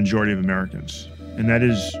with the majority of Americans, and that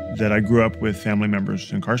is that I grew up with family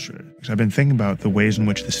members incarcerated. Because I've been thinking about the ways in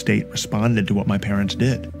which the state responded to what my parents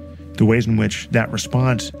did, the ways in which that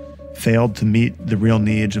response failed to meet the real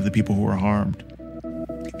needs of the people who were harmed,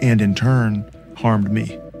 and in turn harmed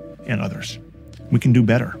me and others. We can do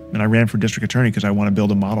better. And I ran for district attorney because I want to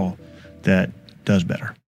build a model that does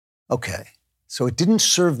better. Okay, so it didn't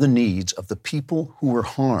serve the needs of the people who were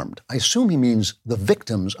harmed. I assume he means the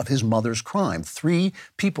victims of his mother's crime. 3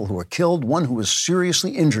 people who were killed, 1 who was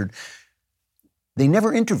seriously injured. They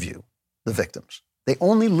never interview the victims. They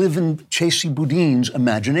only live in Chesi Boudin's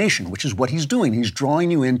imagination, which is what he's doing. He's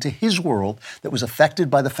drawing you into his world that was affected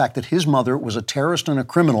by the fact that his mother was a terrorist and a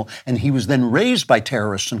criminal, and he was then raised by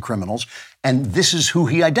terrorists and criminals, and this is who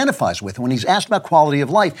he identifies with. When he's asked about quality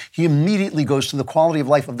of life, he immediately goes to the quality of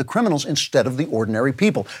life of the criminals instead of the ordinary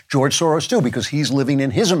people. George Soros, too, because he's living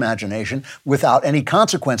in his imagination without any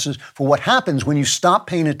consequences for what happens when you stop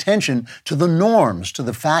paying attention to the norms, to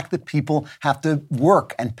the fact that people have to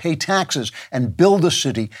work and pay taxes and build a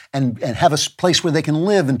city and have a place where they can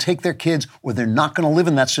live and take their kids, or they're not going to live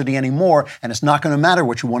in that city anymore, and it's not going to matter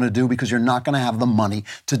what you want to do because you're not going to have the money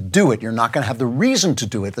to do it. You're not going to have the reason to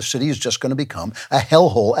do it. The city is just going to become a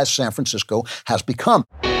hellhole, as San Francisco has become.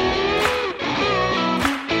 Do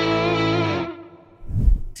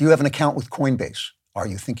you have an account with Coinbase? Are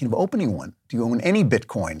you thinking of opening one? Do you own any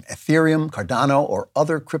Bitcoin, Ethereum, Cardano, or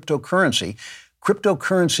other cryptocurrency?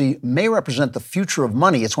 Cryptocurrency may represent the future of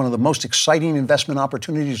money. It's one of the most exciting investment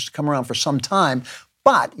opportunities to come around for some time.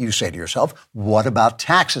 But you say to yourself, what about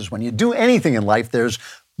taxes? When you do anything in life, there's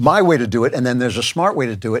my way to do it, and then there's a smart way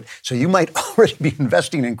to do it. So you might already be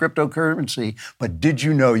investing in cryptocurrency, but did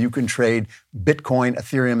you know you can trade Bitcoin,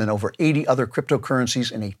 Ethereum, and over 80 other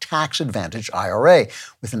cryptocurrencies in a tax-advantaged IRA?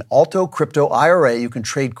 With an Alto Crypto IRA, you can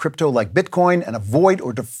trade crypto like Bitcoin and avoid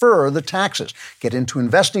or defer the taxes. Get into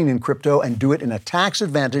investing in crypto and do it in a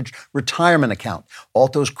tax-advantaged retirement account.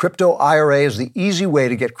 Alto's Crypto IRA is the easy way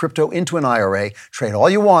to get crypto into an IRA. Trade all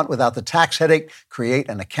you want without the tax headache. Create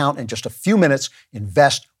an account in just a few minutes.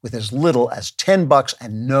 Invest with as little as $10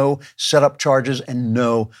 and no setup charges and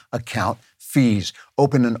no account fees.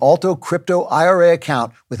 Open an Alto Crypto IRA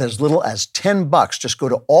account with as little as $10. Just go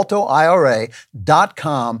to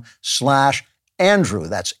altoira.com/Andrew.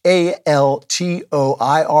 That's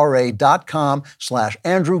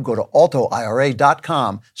ALTOIRA.com/Andrew. Go to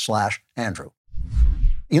altoira.com/Andrew.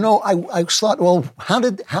 You know, I thought, well, how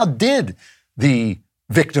did the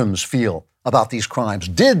victims feel about these crimes?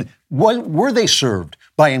 Were they served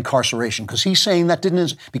by incarceration? Because he's saying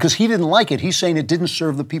because he didn't like it, he's saying it didn't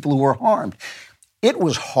serve the people who were harmed. It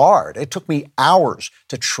was hard. It took me hours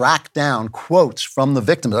to track down quotes from the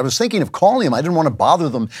victims. I was thinking of calling them. I didn't want to bother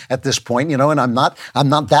them at this point, and I'm not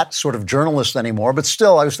that sort of journalist anymore. But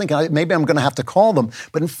still, I was thinking maybe I'm going to have to call them.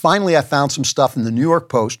 But finally, I found some stuff in the New York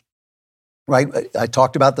Post. Right, I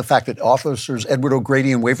talked about the fact that officers Edward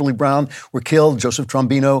O'Grady and Waverly Brown were killed. Joseph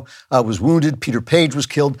Trombino was wounded. Peter Page was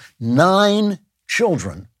killed. 9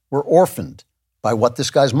 children were orphaned by what this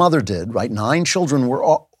guy's mother did. Right, 9 children were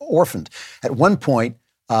orphaned. At one point,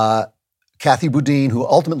 Kathy Boudin, who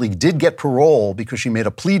ultimately did get parole because she made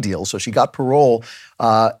a plea deal, so she got parole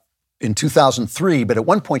in 2003. But at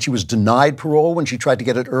one point, she was denied parole when she tried to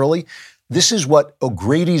get it early. This is what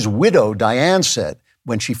O'Grady's widow, Diane, said.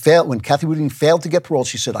 When Kathy Boudin failed to get parole,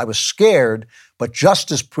 she said, "I was scared, but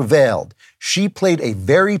justice prevailed. She played a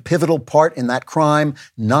very pivotal part in that crime.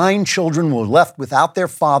 9 children were left without their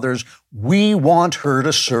fathers. We want her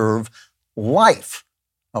to serve life."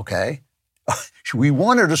 Okay? We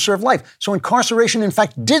want her to serve life. So incarceration, in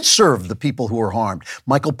fact, did serve the people who were harmed.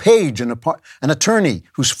 Michael Page, an attorney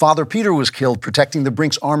whose father Peter was killed protecting the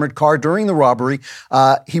Brinks armored car during the robbery.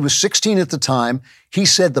 He was 16 at the time. He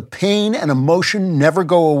said, "The pain and emotion never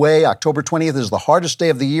go away. October 20th is the hardest day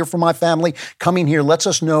of the year for my family. Coming here lets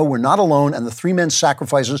us know we're not alone and the 3 men's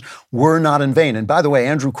sacrifices were not in vain." And by the way,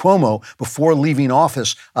 Andrew Cuomo, before leaving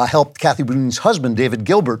office, helped Kathy Boudin's husband, David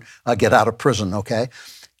Gilbert, get out of prison, okay?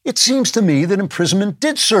 It seems to me that imprisonment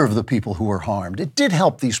did serve the people who were harmed. It did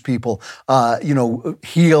help these people,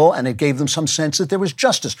 heal, and it gave them some sense that there was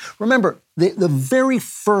justice. Remember, the very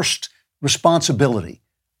first responsibility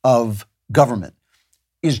of government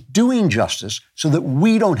is doing justice so that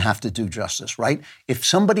we don't have to do justice, right? If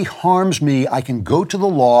somebody harms me, I can go to the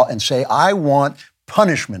law and say, I want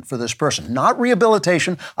punishment for this person. Not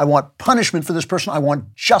rehabilitation. I want punishment for this person. I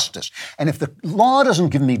want justice. And if the law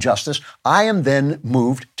doesn't give me justice, I am then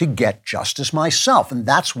moved to get justice myself. And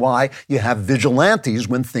that's why you have vigilantes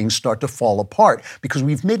when things start to fall apart, because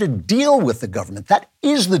we've made a deal with the government. That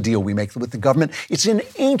is the deal we make with the government. It's in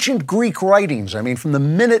ancient Greek writings. I mean, from the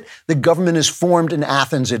minute the government is formed in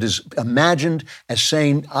Athens, it is imagined as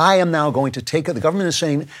saying, I am now going to take, the government is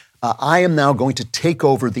saying, I am now going to take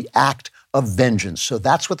over the act of vengeance. So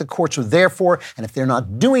that's what the courts are there for. And if they're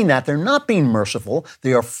not doing that, they're not being merciful.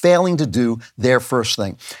 They are failing to do their first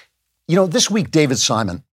thing. You know, this week, David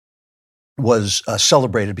Simon was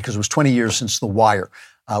celebrated because it was 20 years since The Wire,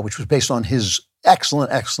 which was based on his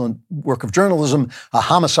excellent work of journalism,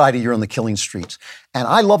 Homicide, A Year on the Killing Streets. And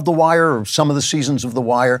I loved The Wire, or some of the seasons of The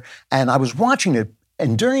Wire, and I was watching it,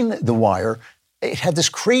 and during The Wire, it had this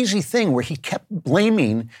crazy thing where he kept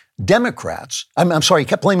blaming Democrats, he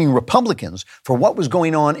kept blaming Republicans for what was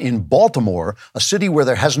going on in Baltimore, a city where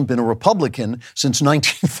there hasn't been a Republican since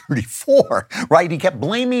 1934, right? He kept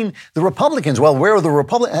blaming the Republicans. Well, where are the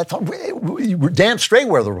Republicans? I thought, damn straight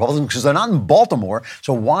where are the Republicans, because they're not in Baltimore.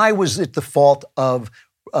 So why was it the fault of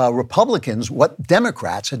Republicans what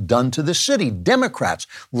Democrats had done to this city? Democrats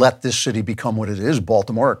let this city become what it is,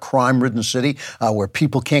 Baltimore, a crime-ridden city where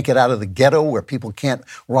people can't get out of the ghetto, where people can't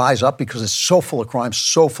rise up because it's so full of crime,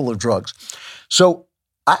 so full of drugs. So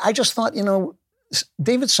I just thought,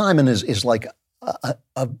 David Simon is like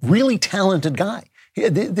a really talented guy.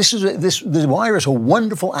 The Wire is a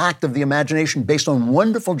wonderful act of the imagination based on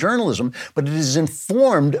wonderful journalism, but it is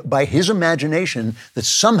informed by his imagination that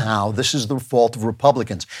somehow this is the fault of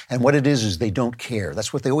Republicans. And what it is they don't care.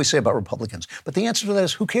 That's what they always say about Republicans. But the answer to that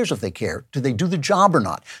is, who cares if they care? Do they do the job or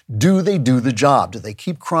not? Do they do the job? Do they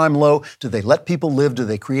keep crime low? Do they let people live? Do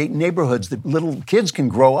they create neighborhoods that little kids can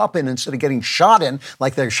grow up in instead of getting shot in,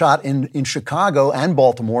 like they're shot in Chicago and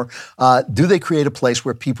Baltimore? Do they create a place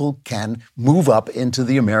where people can move up into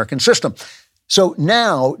the American system? So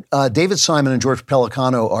now David Simon and George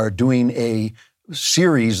Pelicano are doing a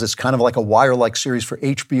series that's kind of like a Wire-like series for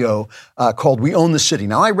HBO called We Own the City.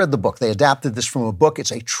 Now, I read the book. They adapted this from a book.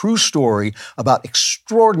 It's a true story about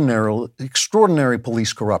extraordinary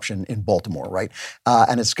police corruption in Baltimore, right?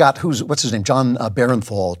 And it's got, what's his name? John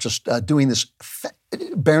Barenthal, just doing this.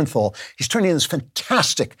 Barenthal, he's turning in this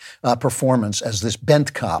fantastic performance as this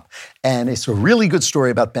bent cop. And it's a really good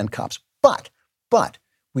story about bent cops. But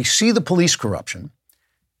we see the police corruption,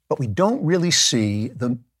 but we don't really see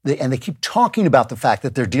and they keep talking about the fact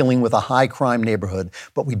that they're dealing with a high crime neighborhood,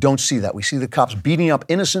 but we don't see that. We see the cops beating up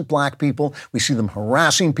innocent black people. We see them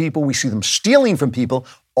harassing people. We see them stealing from people,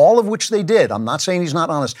 all of which they did. I'm not saying he's not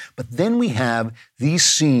honest, but then we have these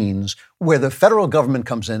scenes where the federal government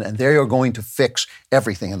comes in and they are going to fix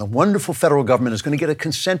everything. And the wonderful federal government is going to get a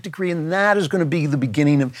consent decree, and that is going to be the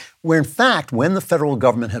beginning of where, in fact, when the federal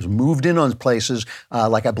government has moved in on places,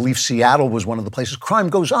 like I believe Seattle was one of the places, crime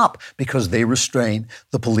goes up because they restrain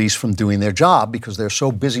the police from doing their job because they're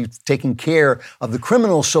so busy taking care of the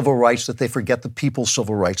criminal civil rights that they forget the people's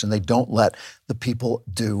civil rights, and they don't let the people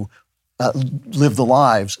live the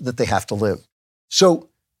lives that they have to live. So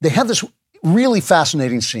they have this really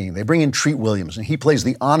fascinating scene. They bring in Treat Williams, and he plays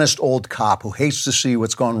the honest old cop who hates to see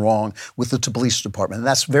what's gone wrong with the police department. And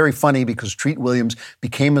that's very funny because Treat Williams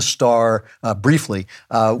became a star briefly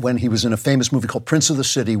when he was in a famous movie called Prince of the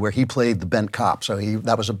City, where he played the bent cop. So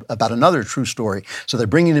that was about another true story. So they're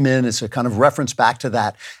bringing him in. It's a kind of reference back to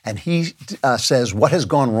that. And he says, what has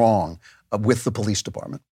gone wrong with the police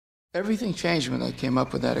department? Everything changed when I came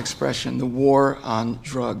up with that expression, the war on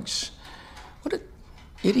drugs. What an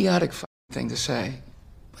idiotic thing to say.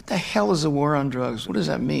 What the hell is a war on drugs? What does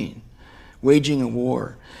that mean? Waging a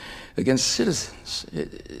war against citizens.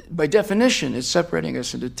 By definition, it's separating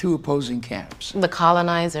us into two opposing camps. The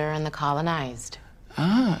colonizer and the colonized.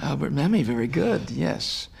 Albert Memmi, very good,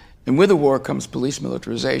 yes. And with the war comes police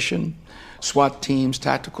militarization, SWAT teams,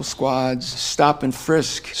 tactical squads, stop and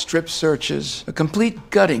frisk, strip searches, a complete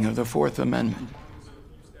gutting of the Fourth Amendment.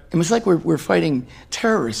 It was like we're fighting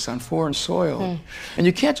terrorists on foreign soil. And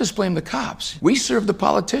you can't just blame the cops. We serve the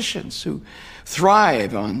politicians who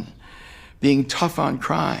thrive on being tough on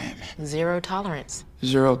crime. Zero tolerance.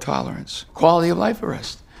 Zero tolerance. Quality of life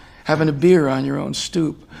arrest. Having a beer on your own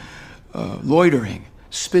stoop. Loitering.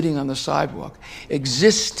 Spitting on the sidewalk.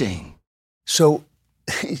 Existing. So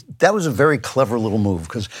that was a very clever little move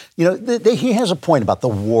because, he has a point about the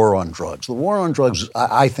war on drugs. The war on drugs,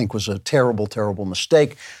 I think, was a terrible, terrible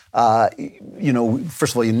mistake. First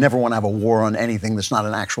of all, you never want to have a war on anything that's not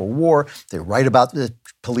an actual war. They're right about the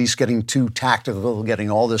police getting too tactical,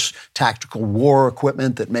 getting all this tactical war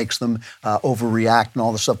equipment that makes them overreact and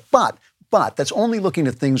all this stuff. But that's only looking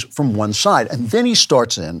at things from one side. And then he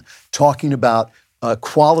starts in talking about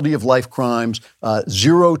quality of life crimes,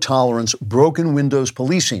 zero tolerance, broken windows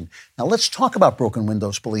policing. Now let's talk about broken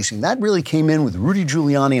windows policing. That really came in with Rudy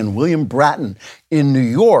Giuliani and William Bratton in New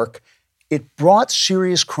York. It brought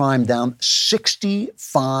serious crime down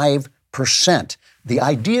 65%. The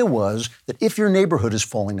idea was that if your neighborhood is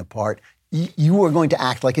falling apart, you are going to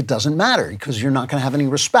act like it doesn't matter because you're not going to have any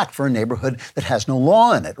respect for a neighborhood that has no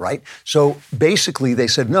law in it, right? So basically they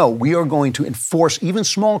said, no, we are going to enforce even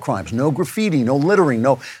small crimes, no graffiti, no littering,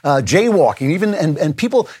 no jaywalking, even, and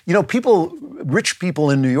people, rich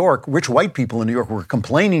people in New York, rich white people in New York were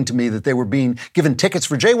complaining to me that they were being given tickets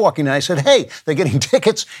for jaywalking. And I said, hey, they're getting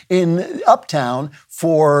tickets in Uptown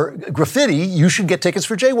for graffiti. You should get tickets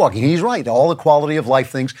for jaywalking. He's right. All the quality of life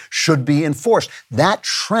things should be enforced. That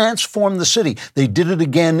transformed the city. They did it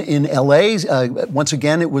again in L.A. Once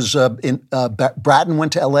again, it was Bratton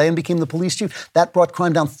went to L.A. and became the police chief. That brought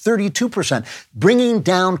crime down 32%. Bringing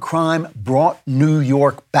down crime brought New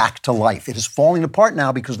York back to life. It is falling apart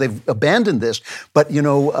now because they've abandoned this. But,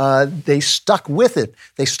 they stuck with it.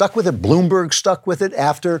 They stuck with it. Bloomberg stuck with it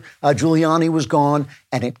after Giuliani was gone,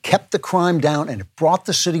 and it kept the crime down, and it brought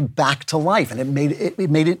the city back to life, and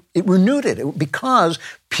it renewed it because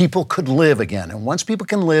people could live again. And once people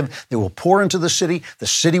can live, they will pour into the city. The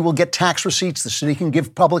city will get tax receipts. The city can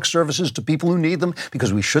give public services to people who need them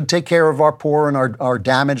because we should take care of our poor and our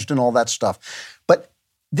damaged and all that stuff. But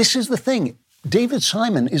this is the thing. David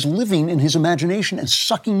Simon is living in his imagination and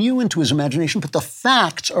sucking you into his imagination, but the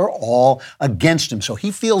facts are all against him. So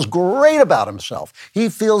he feels great about himself. He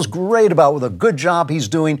feels great about the good job he's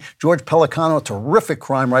doing. George Pelicano, a terrific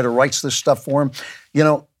crime writer, writes this stuff for him.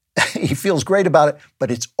 He feels great about it,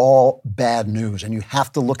 but it's all bad news. And you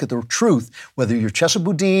have to look at the truth, whether you're Chesa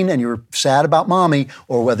Boudin and you're sad about mommy,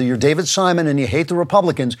 or whether you're David Simon and you hate the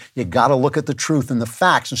Republicans, you got to look at the truth and the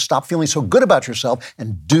facts and stop feeling so good about yourself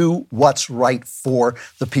and do what's right for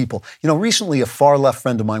the people. Recently a far left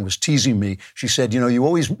friend of mine was teasing me. She said, you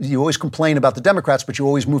always complain about the Democrats, but you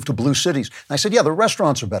always move to blue cities. And I said, yeah, the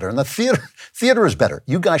restaurants are better and the theater is better.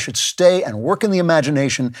 You guys should stay and work in the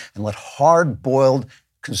imagination and let hard-boiled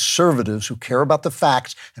conservatives who care about the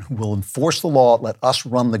facts and who will enforce the law, let us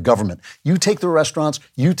run the government. You take the restaurants,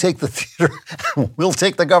 you take the theater, and we'll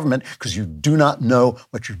take the government because you do not know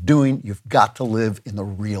what you're doing. You've got to live in the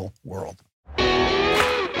real world.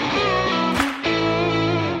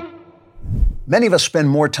 Many of us spend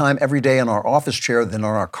more time every day in our office chair than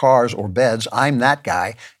on our cars or beds. I'm that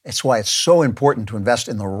guy. It's why it's so important to invest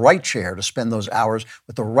in the right chair to spend those hours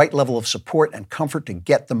with the right level of support and comfort to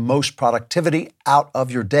get the most productivity out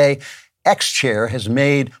of your day. X-Chair has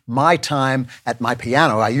made my time at my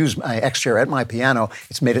piano. I use my X-Chair at my piano.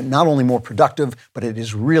 It's made it not only more productive, but it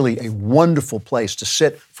is really a wonderful place to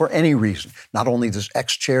sit for any reason. Not only does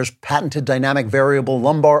X-Chair's patented dynamic variable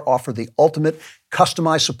lumbar offer the ultimate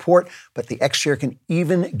customized support, but the X-Chair can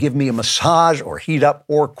even give me a massage or heat up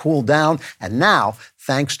or cool down. And now,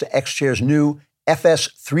 thanks to X-Chair's new FS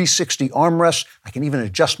 360 armrests, I can even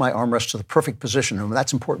adjust my armrest to the perfect position, and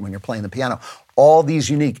that's important when you're playing the piano. All these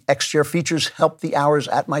unique X-Chair features help the hours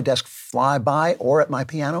at my desk fly by or at my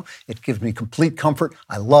piano. It gives me complete comfort.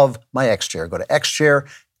 I love my X-Chair. Go to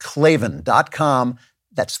xchairclaven.com.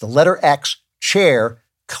 That's the letter X, chair,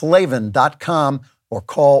 claven.com, or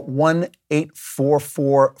call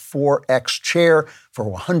 1-844-4X-CHAIR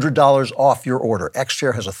for $100 off your order.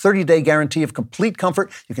 X-Chair has a 30-day guarantee of complete comfort.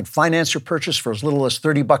 You can finance your purchase for as little as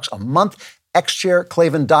 $30 a month.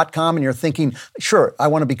 xchairclaven.com, and you're thinking, sure, I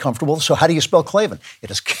want to be comfortable, so how do you spell Klavan? It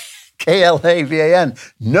is Klavan,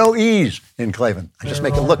 no E's in Klavan. I just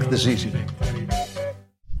make it look this easy.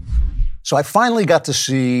 So I finally got to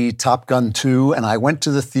see Top Gun 2, and I went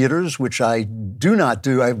to the theaters, which I do not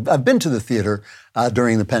do. I've been to the theater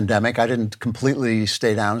during the pandemic. I didn't completely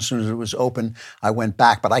stay down. As soon as it was open, I went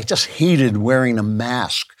back. But I just hated wearing a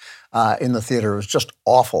mask in the theater. It was just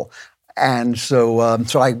awful. And so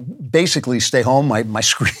I basically stay home. My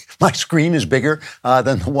screen is bigger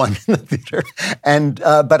than the one in the theater. And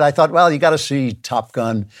but I thought, well, you got to see Top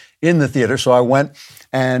Gun in the theater. So I went,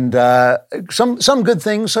 and some good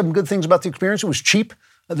things about the experience. It was cheap.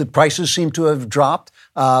 The prices seem to have dropped.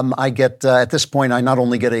 I get, at this point, I not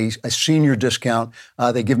only get a senior discount,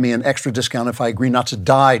 they give me an extra discount if I agree not to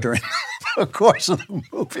die during the course of the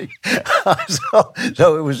movie.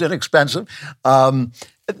 So it was inexpensive.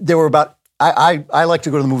 There were about, I like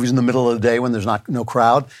to go to the movies in the middle of the day when there's no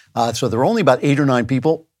crowd. So there were only about 8 or 9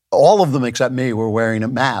 people. All of them except me were wearing a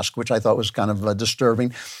mask, which I thought was kind of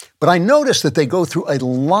disturbing. But I noticed that they go through a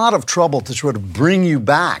lot of trouble to sort of bring you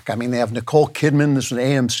back. I mean, they have Nicole Kidman. This is an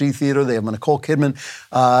AMC theater. They have Nicole Kidman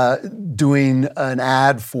doing an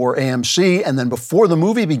ad for AMC. And then before the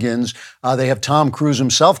movie begins, they have Tom Cruise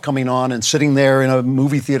himself coming on and sitting there in a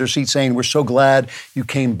movie theater seat saying, "We're so glad you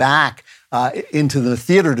came back into the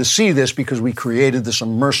theater to see this because we created this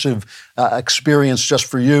immersive experience just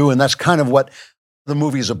for you." And that's kind of what the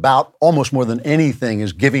movie is about, almost more than anything,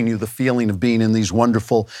 is giving you the feeling of being in these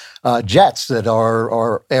wonderful jets that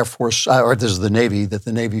are Air Force, or this is the Navy, that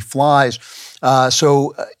the Navy flies.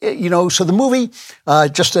 So the movie,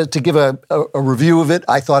 just to give a review of it,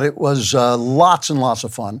 I thought it was lots and lots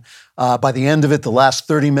of fun. By the end of it, the last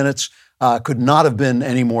 30 minutes could not have been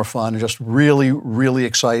any more fun. Just really, really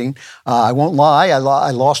exciting. I won't lie, I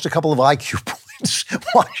lost a couple of IQ points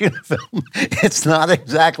watching the film. It's not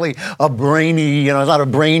exactly a brainy, it's not a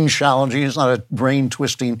brain challenging, it's not a brain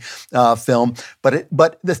twisting film. But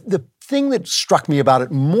the thing that struck me about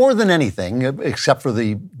it more than anything, except for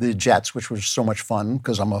the jets, which was so much fun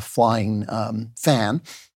because I'm a flying fan,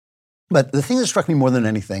 but the thing that struck me more than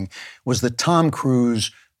anything was that Tom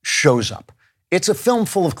Cruise shows up. It's a film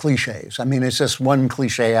full of cliches. I mean, it's just one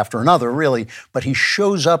cliche after another, really. But he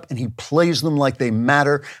shows up and he plays them like they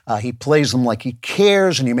matter. He plays them like he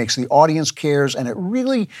cares, and he makes the audience cares. And it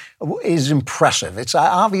really is impressive. It's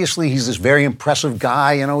obviously he's this very impressive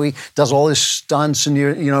guy. He does all his stunts, and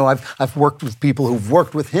I've worked with people who've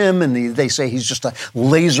worked with him, and they say he's just a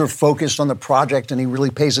laser focused on the project, and he really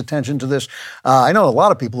pays attention to this. I know a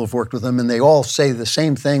lot of people who've worked with him, and they all say the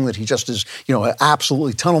same thing, that he just is,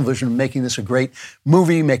 absolutely tunnel vision, making this a great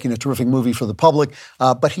movie, making a terrific movie for the public.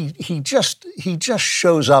 But he just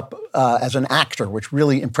shows up as an actor, which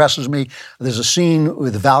really impresses me. There's a scene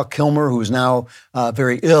with Val Kilmer, who is now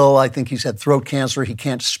very ill. I think he's had throat cancer. He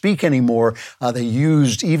can't speak anymore.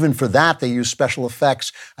 Even for that, they used special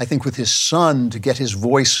effects, I think, with his son to get his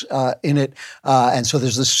voice in it. And so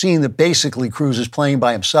there's this scene that basically Cruise is playing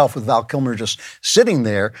by himself with Val Kilmer just sitting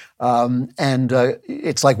there. And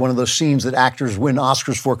it's like one of those scenes that actors win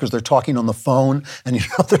Oscars for because they're talking on the phone, and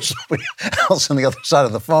there's somebody else on the other side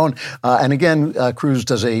of the phone. And again, Cruise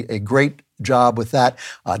does a great job with that.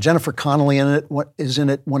 Jennifer Connelly is in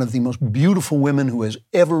it, one of the most beautiful women who has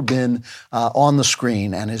ever been on the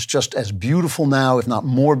screen, and is just as beautiful now, if not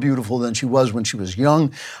more beautiful than she was when she was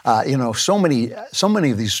young. So many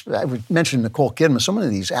of these, I mentioned Nicole Kidman, so many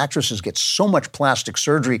of these actresses get so much plastic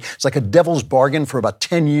surgery. It's like a devil's bargain for about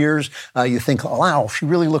 10 years. You think, oh, wow, she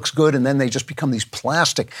really looks good, and then they just become these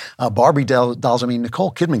plastic Barbie dolls. I mean,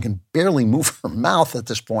 Nicole Kidman can barely move her mouth at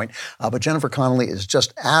this point, but Jennifer Connelly is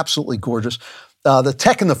just absolutely gorgeous. The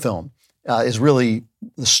tech in the film is really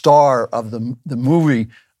the star of the movie.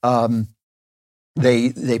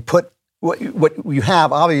 They put what you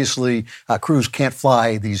have. Obviously, Cruise can't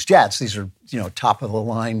fly these jets. These are top of the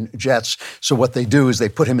line jets. So what they do is they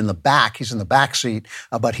put him in the back. He's in the back seat,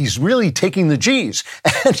 but he's really taking the G's.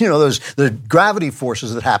 And the gravity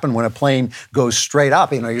forces that happen when a plane goes straight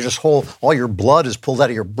up. You just all your blood is pulled out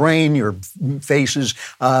of your brain. Your face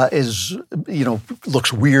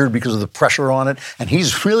looks weird because of the pressure on it. And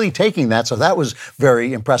he's really taking that. So that was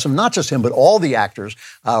very impressive. Not just him, but all the actors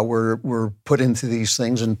were put into these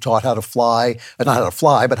things and taught how to fly, not how to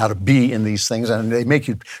fly, but how to be in these things. And they make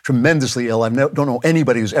you tremendously ill. I don't know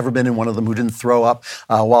anybody who's ever been in one of them who didn't throw up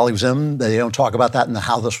while he was in them. They don't talk about that in the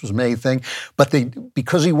how this was made thing. But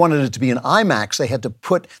because he wanted it to be an IMAX,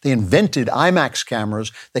 they invented IMAX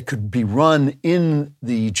cameras that could be run in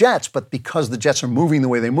the jets. But because the jets are moving the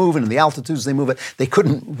way they move and in the altitudes they move it, they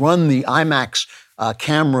couldn't run the IMAX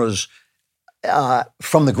cameras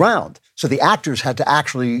from the ground. So the actors had to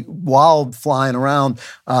actually, while flying around,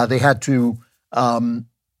 they had to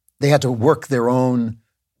work their own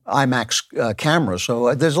IMAX cameras.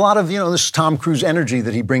 So there's a lot of, this Tom Cruise energy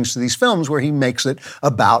that he brings to these films, where he makes it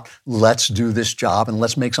about, let's do this job and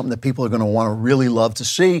let's make something that people are going to want to really love to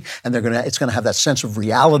see, and it's going to have that sense of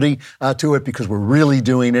reality to it because we're really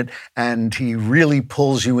doing it, and he really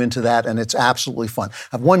pulls you into that, and it's absolutely fun.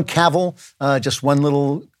 I have one cavil, just one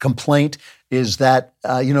little complaint, is that,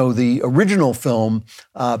 the original film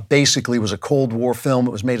basically was a Cold War film.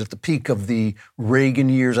 It was made at the peak of the Reagan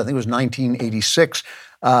years. I think it was 1986.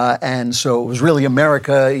 And so it was really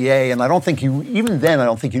America, yay. And I don't think even then, I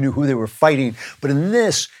don't think you knew who they were fighting. But in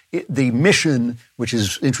this, the mission, which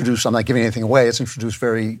is introduced, I'm not giving anything away, it's introduced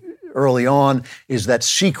very early on, is that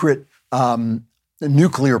secret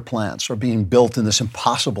nuclear plants are being built in this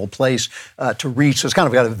impossible place to reach. So it's kind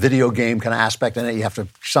of got a video game kind of aspect in it. You have to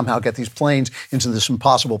somehow get these planes into this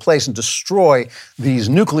impossible place and destroy these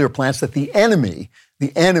nuclear plants that the enemy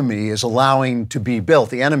is allowing to be built.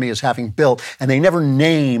 The enemy is having built, and they never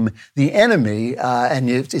name the enemy, and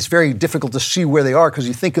it's very difficult to see where they are because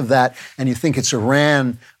you think of that and you think it's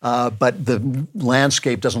Iran, but the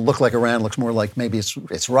landscape doesn't look like Iran. It looks more like maybe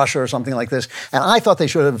it's Russia or something like this. And I thought they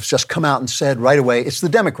should have just come out and said right away, it's the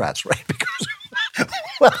Democrats, right? Because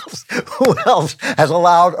who else has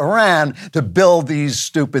allowed Iran to build these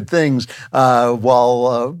stupid things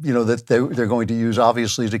while that they're going to use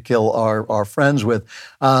obviously to kill our friends with.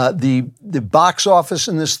 The box office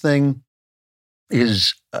in this thing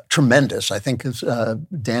is tremendous. I think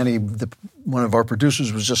Danny, one of our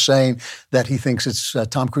producers, was just saying that he thinks it's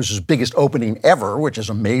Tom Cruise's biggest opening ever, which is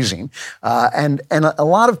amazing. And a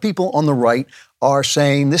lot of people on the right are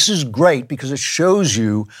saying this is great because it shows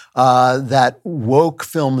you that woke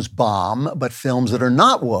films bomb, but films that are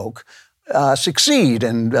not woke succeed.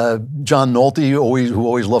 And John Nolte, who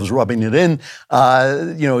always loves rubbing it in,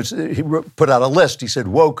 he put out a list. He said,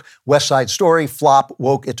 woke West Side Story, flop.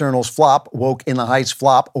 Woke Eternals, flop. Woke In the Heights,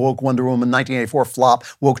 flop. Woke Wonder Woman 1984, flop.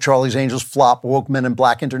 Woke Charlie's Angels, flop. Woke Men in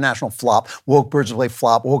Black International, flop. Woke Birds of Prey,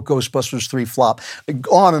 flop. Woke Ghostbusters 3, flop.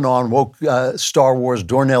 On and on. Woke Star Wars,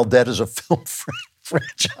 Dornell Dead as a film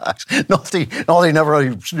franchise. Nolte never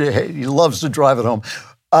really, he loves to drive it home.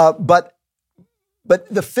 But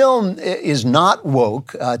the film is not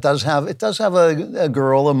woke. It does have a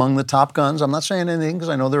girl among the top guns. I'm not saying anything because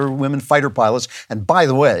I know there are women fighter pilots. And by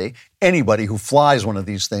the way, anybody who flies one of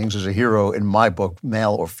these things is a hero in my book,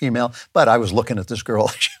 male or female. But I was looking at this girl.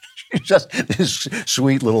 She's just this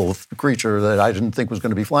sweet little creature that I didn't think was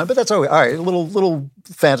going to be flying. But that's all right. A little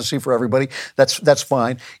fantasy for everybody. That's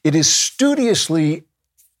fine. It is studiously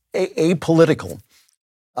apolitical,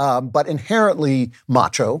 but inherently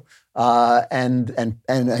macho. And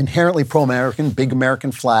inherently pro-American, big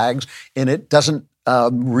American flags in it, doesn't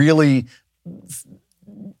really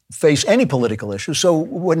face any political issues. So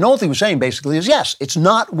what Nolte was saying basically is, yes, it's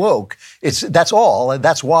not woke. That's all.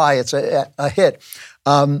 That's why it's a hit.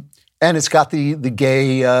 And it's got the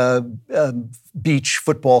gay beach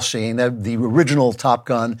football scene. The original Top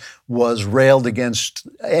Gun was railed against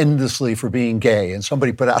endlessly for being gay. And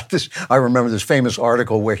somebody put out this, I remember this famous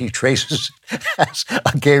article where he traces as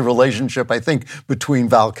a gay relationship, I think, between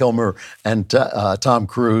Val Kilmer and Tom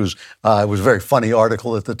Cruise. It was a very funny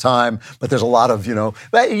article at the time, but there's a lot of,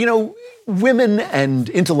 women and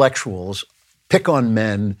intellectuals pick on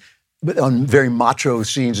men on very macho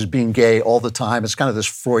scenes as being gay all the time. It's kind of this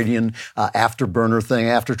Freudian afterburner thing,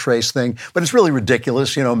 aftertrace thing, but it's really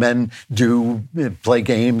ridiculous. Men do play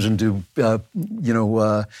games and do,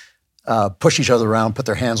 push each other around, put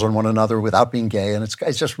their hands on one another without being gay, and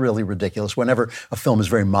it's just really ridiculous. Whenever a film is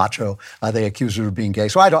very macho, they accuse it of being gay.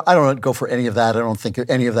 So I don't go for any of that. I don't think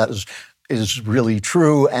any of that is really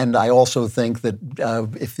true. And I also think that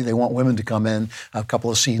if they want women to come in, a couple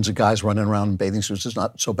of scenes of guys running around in bathing suits is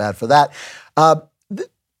not so bad for that. But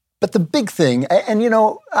the big thing, and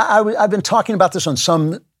I've been talking about this on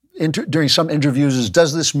during some interviews, is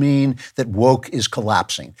does this mean that woke is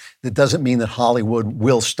collapsing? That doesn't mean that Hollywood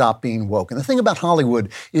will stop being woke. And the thing about Hollywood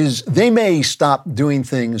is they may stop doing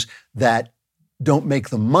things that don't make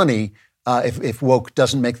them money. If woke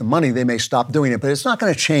doesn't make the money, they may stop doing it, but it's not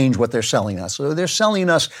going to change what they're selling us. So they're selling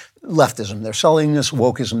us leftism. They're selling us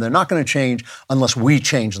wokeism. They're not going to change unless we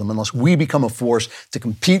change them, unless we become a force to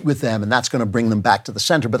compete with them, and that's going to bring them back to the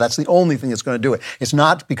center. But that's the only thing that's going to do it. It's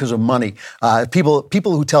not because of money. People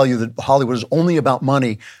who tell you that Hollywood is only about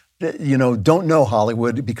money, don't know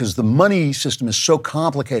Hollywood because the money system is so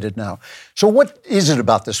complicated now. So what is it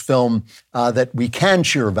about this film that we can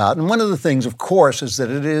cheer about? And one of the things, of course, is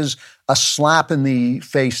that it is a slap in the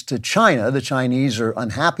face to China. The Chinese are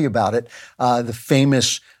unhappy about it. The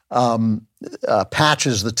famous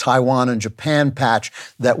patches, the Taiwan and Japan patch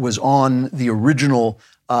that was on the original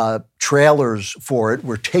trailers for it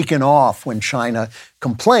were taken off when China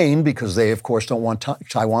complained because they, of course, don't want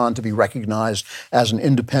Taiwan to be recognized as an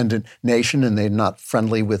independent nation, and they're not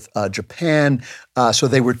friendly with Japan. So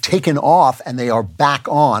they were taken off, and they are back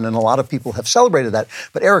on, and a lot of people have celebrated that.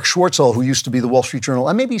 But Eric Schwartzel, who used to be the Wall Street Journal,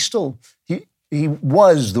 and maybe still, he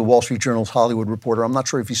was the Wall Street Journal's Hollywood reporter. I'm not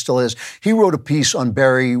sure if he still is. He wrote a piece on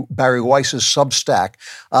Barry Weiss's Substack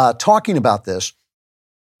talking about this.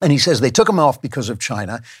 And he says they took them off because of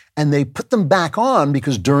China, and they put them back on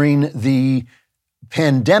because during the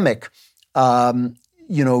pandemic, our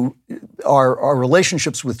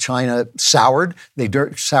relationships with China soured. They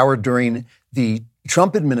soured during the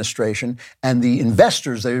Trump administration, and the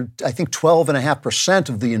investors, I think 12.5%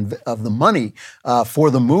 of the money for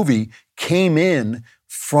the movie came in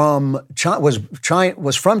from China,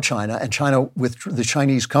 was from China, and China, with the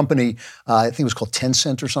Chinese company, I think it was called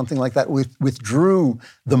Tencent or something like that, withdrew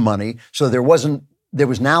the money. So there was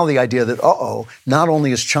now the idea that, not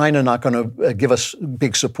only is China not going to give us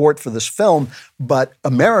big support for this film, but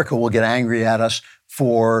America will get angry at us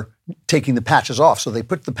for taking the patches off. So they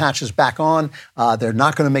put the patches back on. They're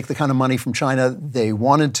not going to make the kind of money from China they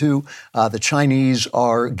wanted to. The Chinese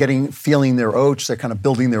are feeling their oats. They're kind of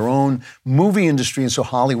building their own movie industry. And so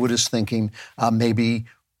Hollywood is thinking maybe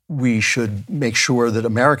we should make sure that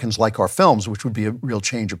Americans like our films, which would be a real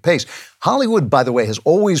change of pace. Hollywood, by the way, has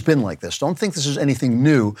always been like this. Don't think this is anything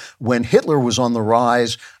new. When Hitler was on the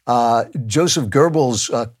rise, Joseph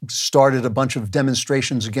Goebbels started a bunch of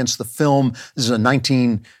demonstrations against the film. This is a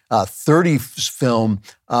 1930 film,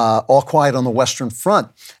 All Quiet on the Western Front.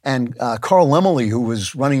 And Carl Laemmle, who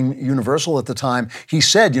was running Universal at the time, he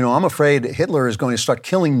said, I'm afraid Hitler is going to start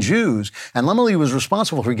killing Jews. And Laemmle was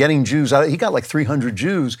responsible for getting Jews out. He got like 300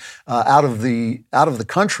 Jews out of the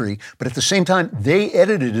country. But at the same time, they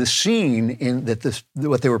edited a scene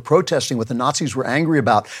what they were protesting, what the Nazis were angry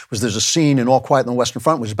about, was there's a scene in All Quiet on the Western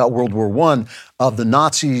Front, which was about World War I, of the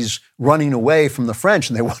Nazis running away from the French,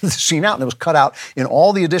 and they wanted the scene out, and it was cut out in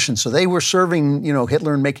all the editions. So they were serving,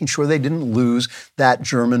 Hitler and making sure they didn't lose that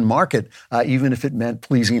German market, even if it meant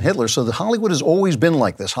pleasing Hitler. So Hollywood has always been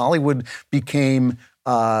like this. Hollywood became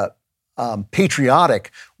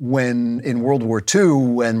patriotic when in World War II,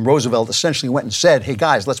 when Roosevelt essentially went and said, hey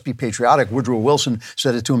guys, let's be patriotic. Woodrow Wilson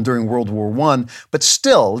said it to him during World War I, but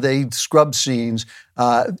still they scrubbed scenes.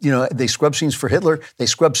 They scrubbed scenes for Hitler. They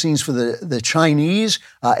scrubbed scenes for the Chinese.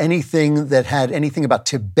 Anything that had anything about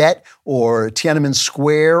Tibet or Tiananmen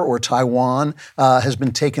Square or Taiwan has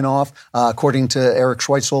been taken off. According to Eric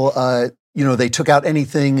Schweitzel, they took out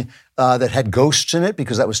anything that had ghosts in it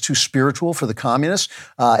because that was too spiritual for the communists.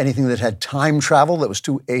 Anything that had time travel that was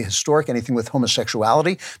too ahistoric. Anything with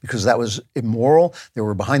homosexuality because that was immoral. There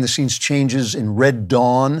were behind-the-scenes changes in Red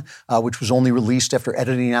Dawn, which was only released after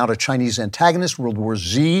editing out a Chinese antagonist. World War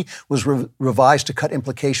Z was revised to cut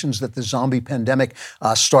implications that the zombie pandemic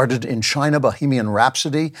started in China. Bohemian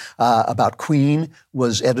Rhapsody about Queen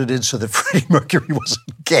was edited so that Freddie Mercury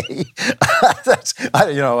wasn't gay.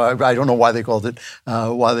 I don't know why they called it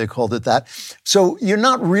that. So you're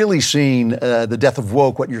not really seeing the death of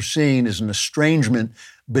woke. What you're seeing is an estrangement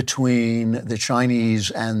between the Chinese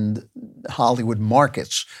and Hollywood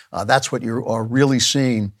markets. That's what you are really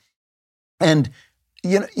seeing. And,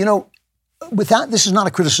 with that, this is not a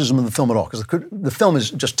criticism of the film at all, because the film is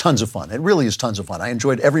just tons of fun. It really is tons of fun. I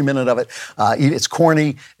enjoyed every minute of it. It's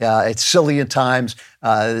corny. It's silly at times.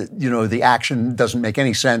 The action doesn't make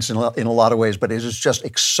any sense in a lot of ways, but it is just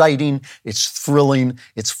exciting. It's thrilling.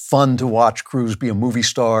 It's fun to watch Cruise be a movie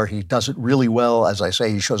star. He does it really well. As I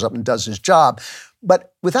say, he shows up and does his job.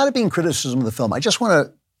 But without it being criticism of the film, I just want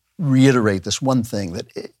to reiterate this one thing,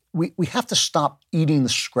 that we have to stop eating the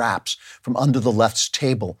scraps from under the left's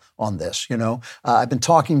table on this, I've been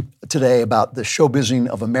talking today about the Showbizzing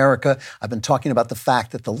of America. I've been talking about the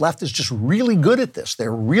fact that the left is just really good at this.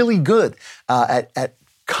 They're really good at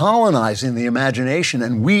colonizing the imagination,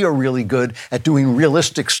 and we are really good at doing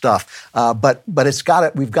realistic stuff. But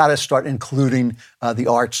we've got to start including the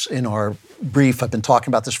arts in our brief. I've been talking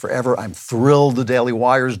about this forever. I'm thrilled the Daily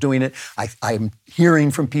Wire is doing it. I'm hearing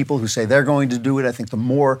from people who say they're going to do it. I think the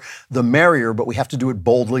more, the merrier, but we have to do it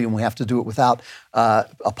boldly, and we have to do it without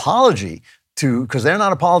apology, because they're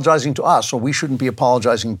not apologizing to us, so we shouldn't be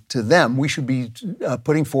apologizing to them. We should be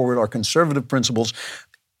putting forward our conservative principles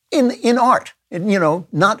in art.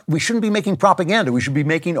 We shouldn't be making propaganda. We should be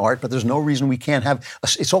making art, but there's no reason we can't have.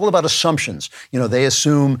 It's all about assumptions. They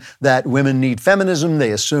assume that women need feminism.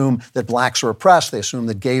 They assume that blacks are oppressed. They assume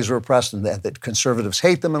that gays are oppressed and that conservatives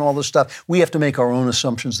hate them and all this stuff. We have to make our own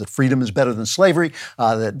assumptions that freedom is better than slavery,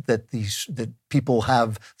 that people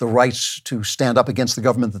have the rights to stand up against the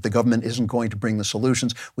government, that the government isn't going to bring the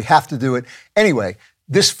solutions. We have to do it. Anyway,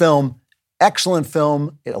 this film, excellent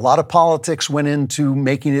film. A lot of politics went into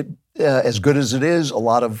making it as good as it is. A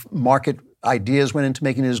lot of market ideas went into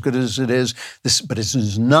making it as good as it is. But it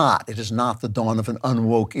is not the dawn of an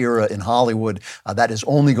unwoke era in Hollywood. That is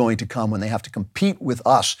only going to come when they have to compete with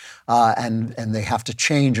us and they have to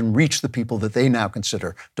change and reach the people that they now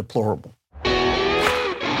consider deplorable.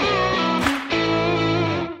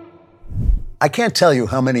 I can't tell you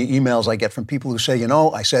how many emails I get from people who say,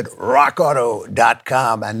 I said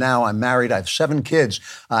rockauto.com, and now I'm married, I have 7 kids,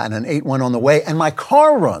 and an 8th one on the way, and my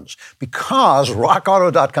car runs, because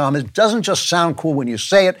rockauto.com, it doesn't just sound cool when you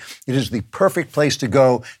say it, it is the perfect place to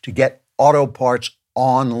go to get auto parts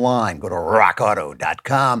online. Go to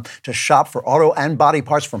rockauto.com to shop for auto and body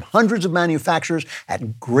parts from hundreds of manufacturers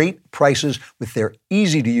at great prices with their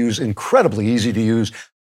easy to use, incredibly easy to use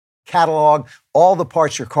catalog, all the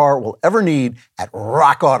parts your car will ever need at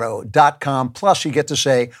rockauto.com. Plus, you get to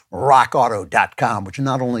say rockauto.com, which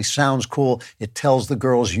not only sounds cool, it tells the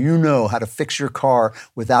girls you know how to fix your car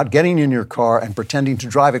without getting in your car and pretending to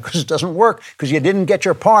drive it because it doesn't work because you didn't get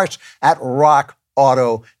your parts at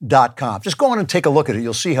rockauto.com. Just go on and take a look at it.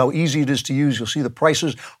 You'll see how easy it is to use. You'll see the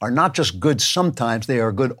prices are not just good sometimes, they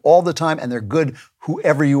are good all the time, and they're good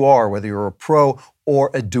whoever you are, whether you're a pro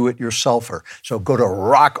or a do-it-yourselfer. So go to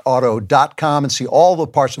rockauto.com and see all the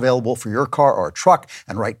parts available for your car or truck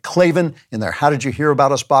and write Klavan in their How Did You Hear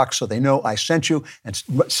About Us box so they know I sent you, and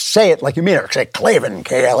say it like you mean it. Say Klavan,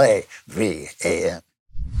 Klavan.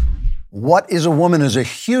 What is a Woman is a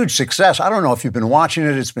huge success. I don't know if you've been watching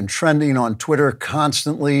it. It's been trending on Twitter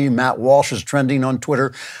constantly. Matt Walsh is trending on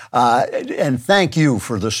Twitter. And thank you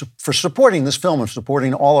for supporting this film and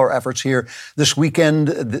supporting all our efforts here. This weekend,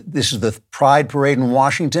 this is the Pride Parade in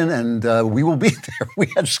Washington, and we will be there.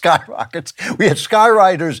 We had skyrockets. We had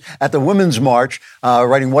skywriters at the Women's March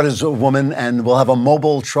writing What is a Woman, and we'll have a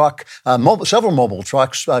mobile truck, several mobile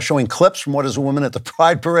trucks showing clips from What is a Woman at the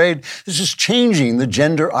Pride Parade. This is changing the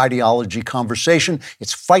gender ideology conversation.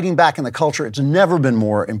 It's fighting back in the culture. It's never been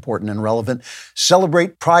more important and relevant.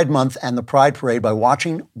 Celebrate Pride Month and the Pride Parade by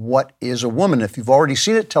watching What is a Woman. If you've already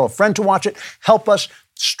seen it, tell a friend to watch it. Help us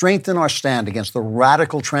strengthen our stand against the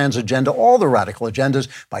radical trans agenda, all the radical agendas,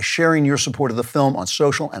 by sharing your support of the film on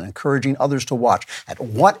social and encouraging others to watch at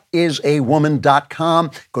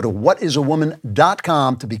whatisawoman.com. Go to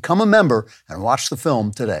whatisawoman.com to become a member and watch the film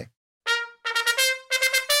today.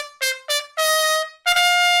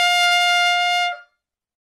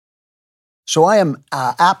 So I am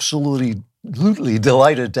absolutely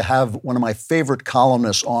delighted to have one of my favorite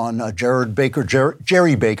columnists on, Jerry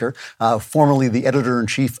Baker, formerly the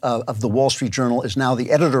editor-in-chief of the Wall Street Journal, is now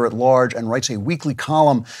the editor-at-large and writes a weekly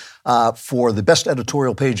column for the best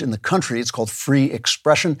editorial page in the country. It's called Free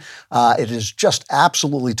Expression. It is just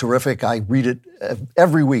absolutely terrific. I read it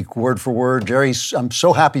every week, word for word. Jerry, I'm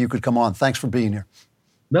so happy you could come on. Thanks for being here.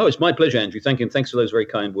 No, it's my pleasure, Andrew. Thank you, and thanks for those very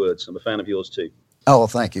kind words. I'm a fan of yours, too. Oh, well,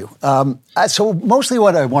 thank you. So mostly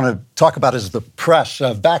what I want to talk about is the press.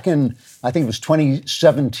 Back in, I think it was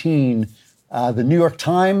 2017, the New York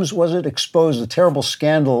Times, exposed a terrible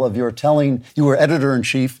scandal of you were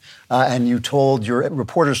editor-in-chief, and you told your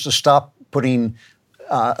reporters to stop putting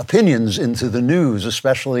opinions into the news,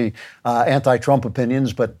 especially anti-Trump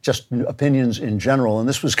opinions, but just opinions in general. And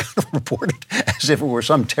this was kind of reported as if it were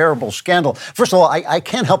some terrible scandal. First of all, I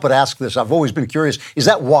can't help but ask this. I've always been curious. Is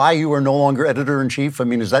that why you are no longer editor-in-chief? I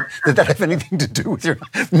mean, did that have anything to do with your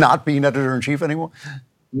not being editor-in-chief anymore?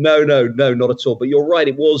 No, not at all. But you're right.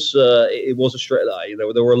 It was a straight lie.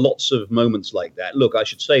 There were lots of moments like that. Look, I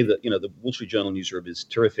should say that, the Wall Street Journal newsroom is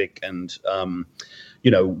terrific, and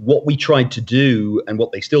what we tried to do, and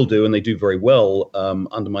what they still do, and they do very well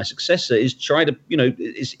under my successor, is try to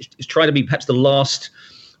be perhaps the last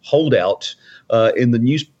holdout in the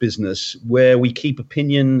news business where we keep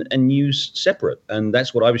opinion and news separate. And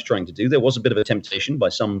that's what I was trying to do. There was a bit of a temptation by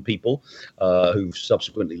some people who've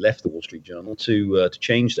subsequently left the Wall Street Journal to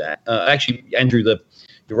change that. Actually, Andrew,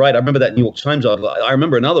 you're right. I remember that New York Times article. I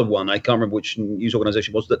remember another one. I can't remember which news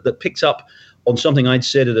organization it was that picked up on something I'd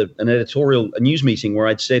said at a news meeting where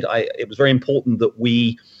I'd said it was very important that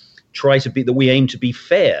we aim to be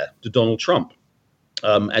fair to Donald Trump,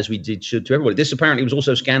 as we did to everybody. This apparently was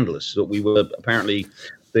also scandalous, that we were apparently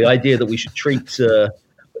the idea that we should treat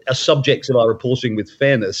subjects of our reporting with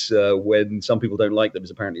fairness when some people don't like them is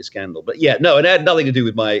apparently a scandal. But yeah, no, it had nothing to do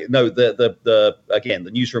with the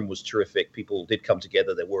newsroom was terrific. People did come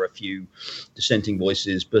together. There were a few dissenting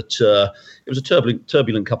voices, but it was a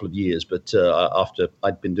turbulent couple of years. But after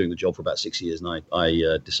I'd been doing the job for about 6 years, and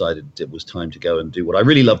I decided it was time to go and do what I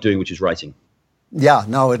really love doing, which is writing. Yeah,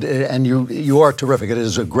 no, and you are terrific. It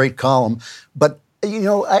is a great column, but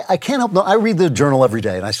I can't help. I read the Journal every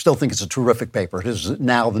day, and I still think it's a terrific paper. It is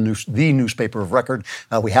now the newspaper of record.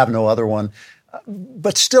 We have no other one,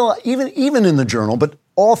 but still, even in the Journal, but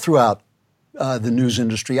all throughout the news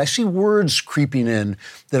industry, I see words creeping in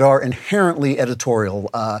that are inherently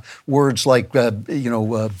editorial. Words like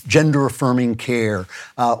gender-affirming care,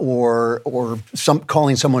 or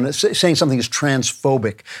saying something is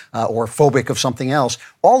transphobic or phobic of something else.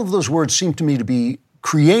 All of those words seem to me to be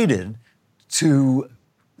created to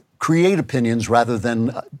create opinions rather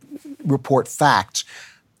than report facts.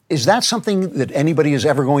 Is that something that anybody is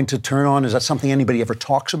ever going to turn on? Is that something anybody ever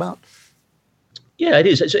talks about? Yeah, it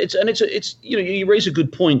is. It's you raise a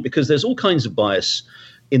good point, because there's all kinds of bias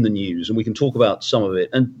in the news, and we can talk about some of it.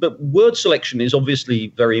 But word selection is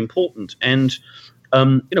obviously very important. And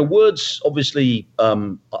Words obviously.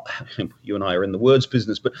 You and I are in the words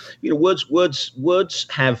business, but words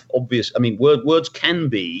have obvious. I mean, words can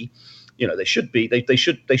be. They should be. They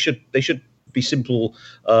should be simple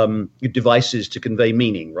devices to convey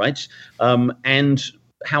meaning, right?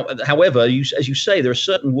 However, as you say, there are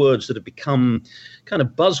certain words that have become kind of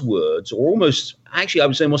buzzwords, or almost, actually, I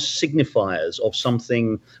would say almost signifiers of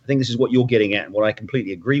something. I think this is what you're getting at, and what I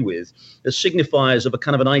completely agree with. The signifiers of a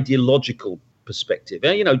kind of an ideological perspective.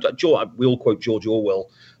 We all quote George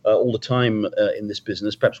Orwell all the time in this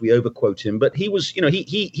business. Perhaps we overquote him, but he was,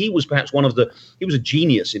 he was perhaps he was a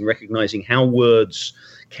genius in recognizing how words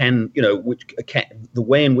can, the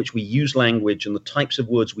way in which we use language and the types of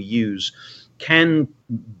words we use can,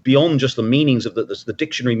 beyond just the meanings of the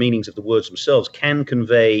dictionary meanings of the words themselves, can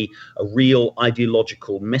convey a real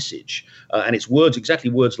ideological message. And it's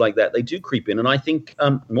exactly words like that, they do creep in. And I think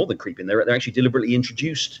more than creep in, they're actually deliberately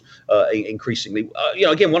introduced increasingly.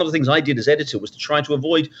 Again, one of the things I did as editor was to try to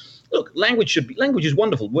avoid. Look, language is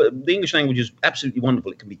wonderful. The English language is absolutely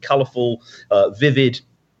wonderful. It can be colorful, vivid,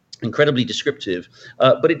 incredibly descriptive.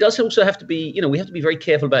 But it does also have to be, we have to be very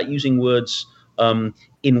careful about using words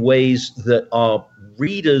in ways that our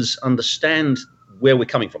readers understand where we're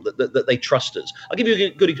coming from, that they trust us. I'll give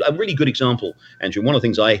you a really good example, Andrew. One of the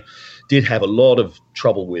things I did have a lot of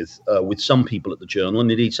trouble with some people at the Journal, and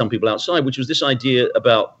indeed some people outside, which was this idea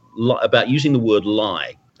about using the word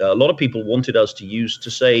lie. A lot of people wanted us to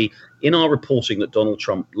say in our reporting that Donald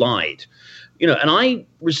Trump lied, and I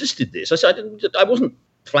resisted this. I said I wasn't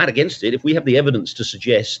flat against it. If we have the evidence to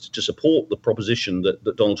support the proposition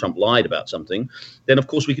that Donald Trump lied about something, then of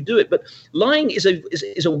course we could do it. But lying is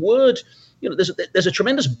a word. There's a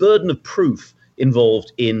tremendous burden of proof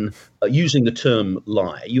involved in using the term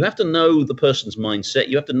lie. You have to know the person's mindset.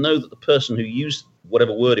 You have to know that the person who used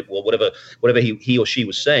whatever word it was, whatever he or she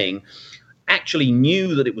was saying, actually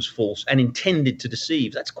knew that it was false and intended to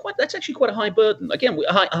deceive. That's actually quite a high burden. Again,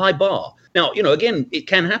 a high bar. Now, again, it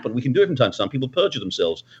can happen. We can do it from time to time. People perjure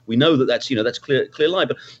themselves. We know that that's clear lie.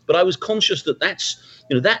 But I was conscious that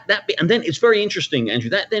and then it's very interesting, Andrew.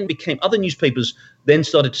 That then became, other newspapers then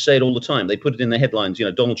started to say it all the time. They put it in their headlines.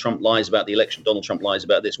 Donald Trump lies about the election. Donald Trump lies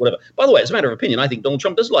about this, whatever. By the way, as a matter of opinion, I think Donald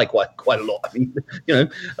Trump does lie quite a lot. I mean,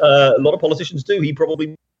 a lot of politicians do. He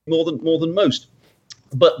probably more than most.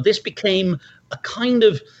 But this became a kind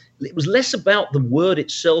of, it was less about the word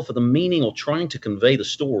itself or the meaning or trying to convey the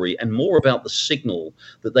story, and more about the signal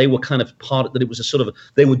that they were kind of that it was a sort of,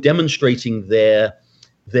 they were demonstrating their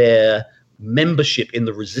membership in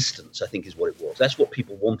the resistance, I think is what it was. That's what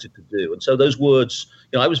people wanted to do. And so those words,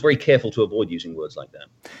 I was very careful to avoid using words like that.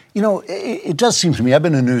 It does seem to me, I've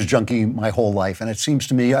been a news junkie my whole life, and it seems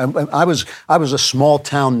to me, I was a small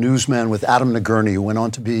town newsman with Adam Nagurney, who went on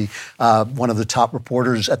to be one of the top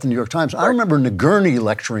reporters at the New York Times. I remember Nagurney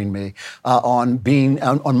lecturing me on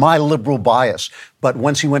my liberal bias. But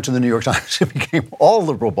once he went to the New York Times, it became all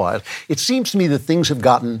liberal bias. It seems to me that things have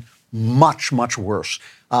gotten much, much worse.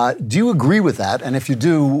 Do you agree with that? And if you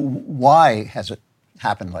do, why has it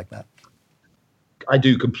happened like that? I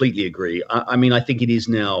do completely agree. I mean, I think it is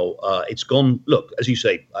now, it's gone. Look, as you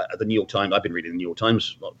say, the New York Times, I've been reading the New York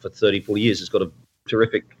Times for 30, 40 years. It's got a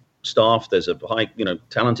terrific staff. There's a high,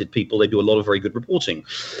 talented people. They do a lot of very good reporting.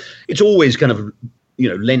 It's always kind of,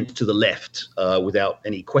 lent to the left without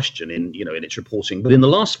any question in its reporting. But in the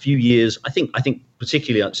last few years, I think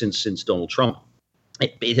particularly since Donald Trump,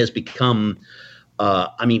 it has become,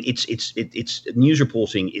 it's news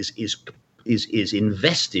reporting is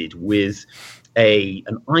invested with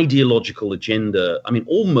an ideological agenda. I mean,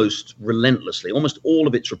 almost relentlessly, almost all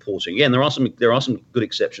of its reporting. Again, there are some good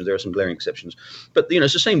exceptions. There are some glaring exceptions, but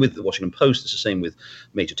it's the same with the Washington Post. It's the same with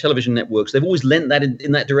major television networks. They've always lent that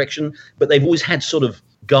in that direction, but they've always had sort of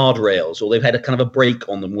guardrails, or they've had a kind of a break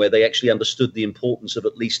on them where they actually understood the importance of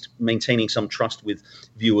at least maintaining some trust with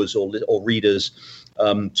viewers or readers,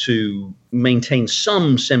 to maintain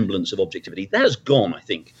some semblance of objectivity. That has gone, I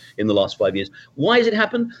think, in the last 5 years. Why has it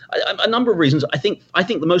happened? A number of reasons. I think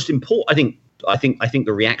the most important. I think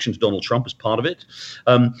the reaction to Donald Trump is part of it,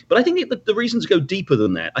 but I think the reasons go deeper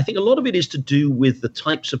than that. I think a lot of it is to do with the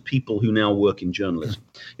types of people who now work in journalism.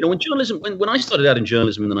 When I started out in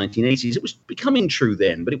journalism in the 1980s, it was becoming true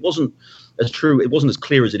then, but it wasn't as true. It wasn't as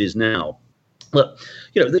clear as it is now. But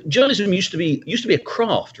the journalism used to be a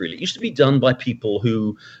craft, really. It used to be done by people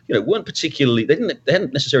who weren't particularly. They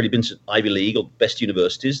hadn't necessarily been to Ivy League or best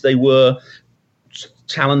universities. They were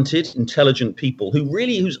talented, intelligent people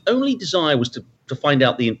whose only desire was to find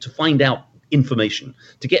out information,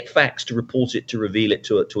 to get facts, to report it, to reveal it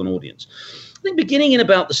to an audience. I think beginning in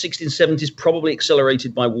about the 60s and 70s, probably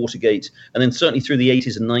accelerated by Watergate, and then certainly through the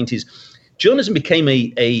 80s and 90s, Journalism became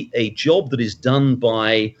a job that is done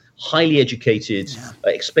by highly educated,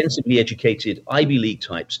 expensively educated Ivy League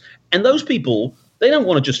types. And those people, they don't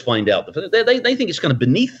want to just find out. They think it's kind of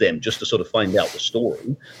beneath them just to sort of find out the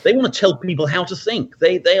story. They want to tell people how to think.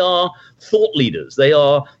 They are thought leaders. They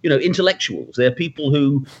are, intellectuals. They're people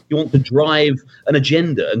who you want to drive an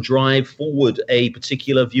agenda and drive forward a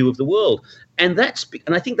particular view of the world. And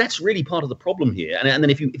I think that's really part of the problem here. And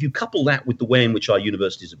then if you couple that with the way in which our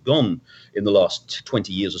universities have gone in the last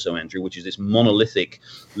 20 years or so, Andrew, which is this monolithic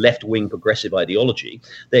left-wing progressive ideology,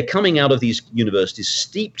 they're coming out of these universities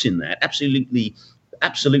steeped in that,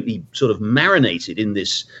 absolutely sort of marinated in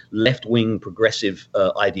this left-wing progressive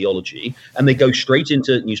ideology, and they go straight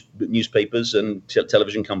into newspapers and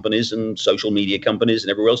television companies and social media companies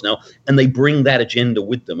and everywhere else now, and they bring that agenda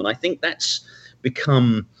with them. And I think that's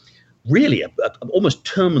become really a almost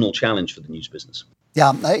terminal challenge for the news business.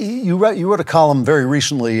 Yeah, you wrote a column very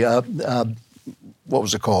recently. What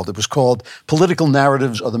was it called? It was called "Political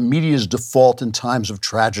Narratives Are the Media's Default in Times of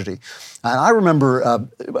Tragedy." And I remember,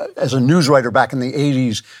 as a news writer back in the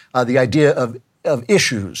 80s, the idea of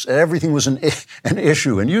issues. Everything was an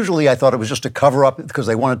issue. And usually I thought it was just a cover-up because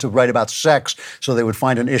they wanted to write about sex, so they would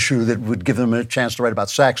find an issue that would give them a chance to write about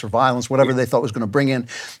sex or violence, whatever they thought was going to bring in.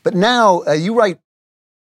 But now you write,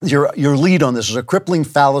 your lead on this is a crippling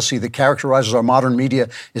fallacy that characterizes our modern media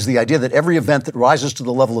is the idea that every event that rises to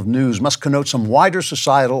the level of news must connote some wider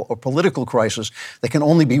societal or political crisis that can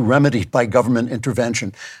only be remedied by government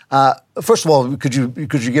intervention. First of all, could you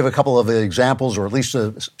give a couple of examples, or at least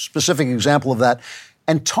a specific example of that,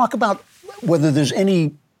 and talk about whether there's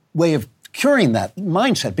any way of curing that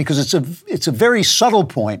mindset? Because it's a very subtle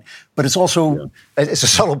point, but it's also it's a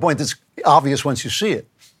subtle point that's obvious once you see it.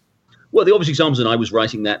 Well, the obvious examples, and I was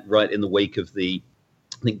writing that right in the wake of I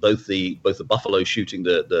think both the Buffalo shooting,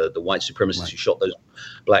 the white supremacists who shot those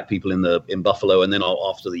black people in Buffalo, and then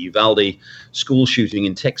after the Uvalde school shooting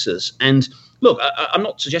in Texas. And look, I'm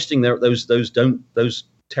not suggesting those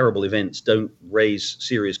terrible events don't raise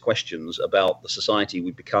serious questions about the society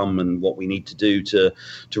we've become and what we need to do to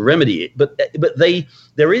remedy it. But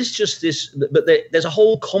there's a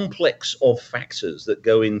whole complex of factors that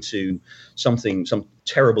go into some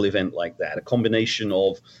terrible event like that. A combination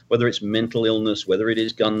of whether it's mental illness, whether it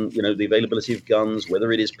is the availability of guns,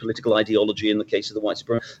 whether it is political ideology in the case of the white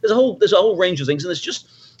supremacy. There's a whole range of things, and there's just.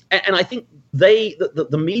 And I think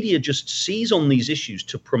the media just seize on these issues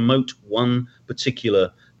to promote one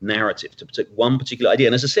particular narrative, to protect one particular idea.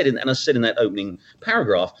 And as I said in that opening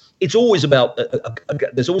paragraph, it's always about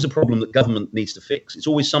there's always a problem that government needs to fix. It's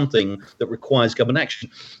always something that requires government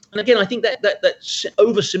action. And again, I think that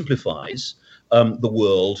oversimplifies the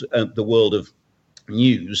world of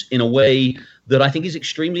news in a way that I think is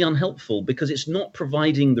extremely unhelpful, because it's not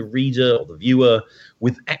providing the reader or the viewer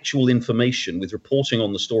with actual information, with reporting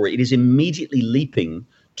on the story. It is immediately leaping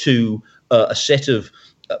to a set of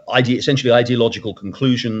essentially ideological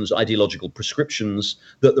conclusions, ideological prescriptions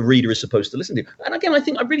that the reader is supposed to listen to. And again,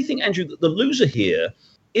 I really think, Andrew, that the loser here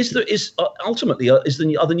ultimately are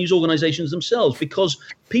the news organizations themselves, because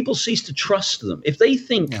people cease to trust them. If they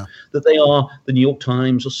think that they are the New York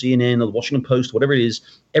Times or CNN or the Washington Post, whatever it is,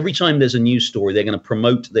 every time there's a news story, they're going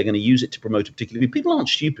to use it to promote a particular view. People aren't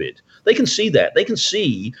stupid. They can see that. They can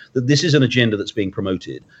see that this is an agenda that's being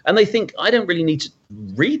promoted. And they think, I don't really need to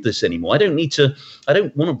read this anymore. I don't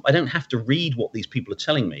have to read what these people are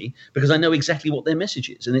telling me, because I know exactly what their message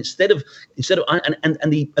is. And instead of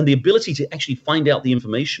the ability to actually find out the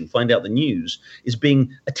information, find out the news, is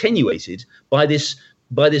being attenuated by this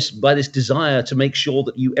desire to make sure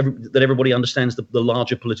that everybody understands the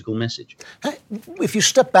larger political message. If you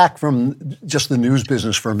step back from just the news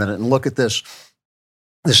business for a minute and look at this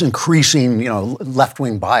increasing,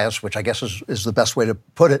 left-wing bias, which I guess is the best way to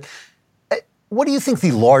put it, what do you think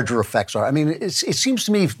the larger effects are? I mean, it seems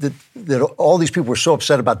to me that all these people were so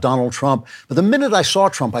upset about Donald Trump, but the minute I saw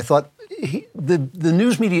Trump, I thought, the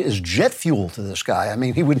news media is jet fuel to this guy. I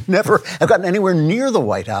mean, he would never have gotten anywhere near the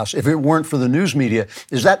White House if it weren't for the news media.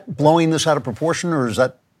 Is that blowing this out of proportion, or is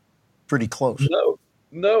that pretty close?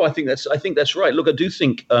 No, I think that's right. Look, I do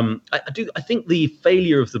think I think the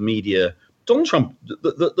failure of the media, Donald Trump,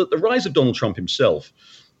 the rise of Donald Trump himself,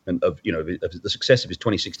 and of the success of his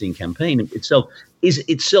 2016 campaign itself, is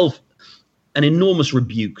itself an enormous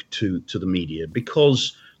rebuke to the media,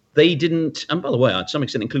 because they didn't, and by the way, I to some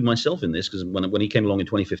extent include myself in this, because when he came along in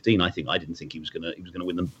 2015, I didn't think he was going to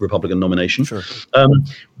win the Republican nomination. Sure.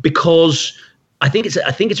 Because I think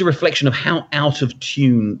it's a reflection of how out of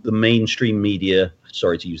tune the mainstream media.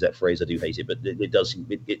 Sorry to use that phrase, I do hate it, but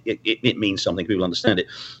it means something. People understand it.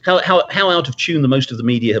 How out of tune the most of the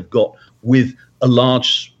media have got with a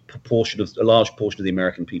large large portion of the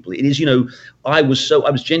American people. It is, I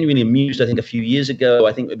was genuinely amused. I think a few years ago,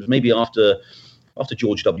 I think it was maybe after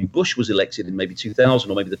George W. Bush was elected in maybe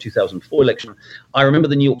 2000 or maybe the 2004 election. I remember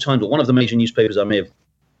the New York Times, or one of the major newspapers, it may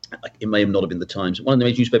have not have been the Times, one of the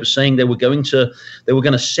major newspapers saying they were going to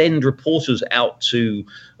send reporters out to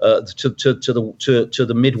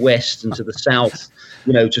the Midwest and to the South,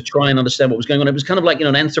 to try and understand what was going on. It was kind of like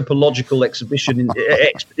an anthropological expedition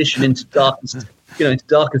into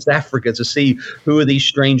darkest Africa to see who are these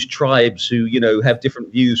strange tribes who have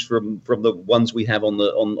different views from the ones we have on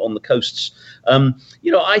the coasts.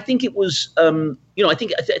 I think it was I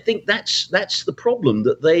think that's the problem,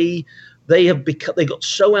 that they got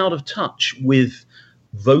so out of touch with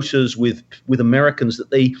voters, with Americans,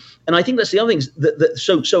 and I think that's the other thing.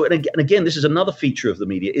 And again, this is another feature of the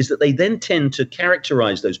media, is that they then tend to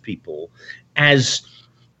characterize those people as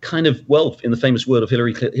kind of, well, in the famous word of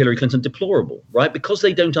Hillary Clinton, deplorable, right? Because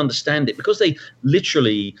they don't understand it, because they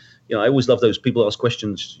literally, I always love those people ask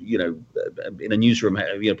questions, in a newsroom,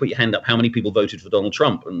 put your hand up, how many people voted for Donald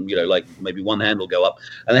Trump? And, like maybe one hand will go up.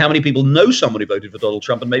 And how many people know someone who voted for Donald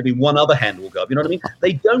Trump? And maybe one other hand will go up. You know what I mean?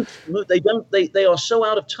 They are so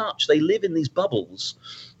out of touch. They live in these bubbles,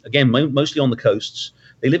 again, mostly on the coasts.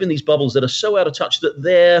 They live in these bubbles that are so out of touch that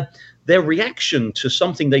their reaction to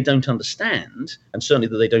something they don't understand, and certainly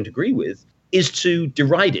that they don't agree with, is to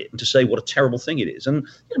deride it and to say what a terrible thing it is. And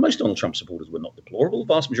most Donald Trump supporters were not deplorable.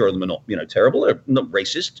 The vast majority of them are not, terrible. They're not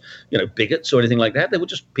racist, bigots or anything like that. They were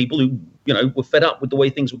just people who, were fed up with the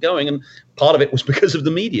way things were going, and part of it was because of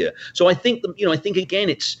the media. So I think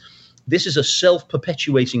again, this is a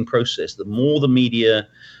self-perpetuating process. The more the media,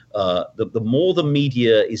 the more the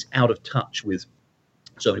media is out of touch with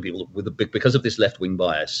so many people because of this left-wing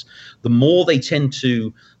bias, the more they tend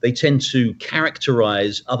to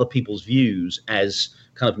characterize other people's views as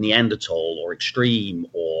kind of Neanderthal or extreme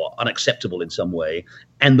or unacceptable in some way,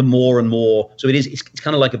 and the more and more, so it's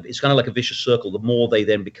kind of like a vicious circle. The more they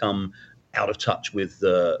then become out of touch with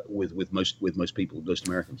most people, most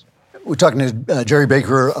Americans. We're talking to Jerry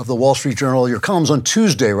Baker of the Wall Street Journal. Your column's on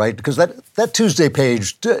Tuesday, right? Because that Tuesday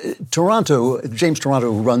page, James Taranto,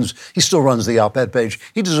 he still runs the op-ed page.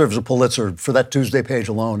 He deserves a Pulitzer for that Tuesday page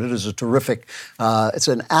alone. It is a terrific, it's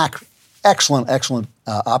an excellent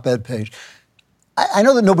op-ed page. I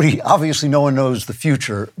know that obviously no one knows the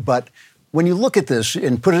future, but when you look at this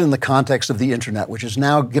and put it in the context of the internet, which has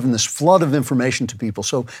now given this flood of information to people,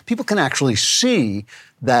 so people can actually see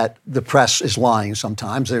that the press is lying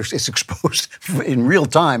sometimes. It's exposed in real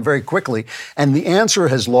time very quickly. And the answer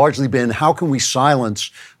has largely been, how can we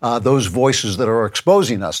silence those voices that are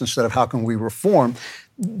exposing us instead of how can we reform?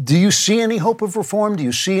 Do you see any hope of reform? Do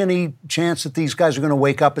you see any chance that these guys are going to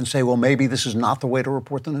wake up and say, well, maybe this is not the way to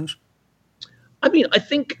report the news? I mean, I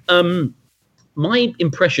think my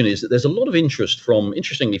impression is that there's a lot of interest from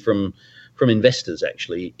investors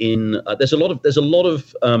actually there's a lot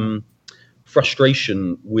of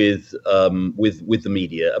frustration with the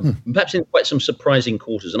media, perhaps in quite some surprising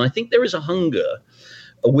quarters, and I think there is a hunger,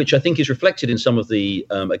 which I think is reflected in some of the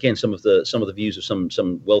views of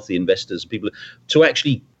some wealthy investors, people, to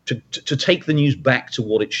actually to take the news back to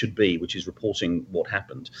what it should be, which is reporting what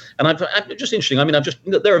happened. And I've just interesting. I mean,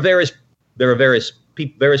 there are various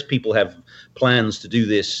people have plans to do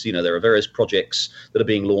this. There are various projects that are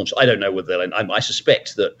being launched. I don't know whether I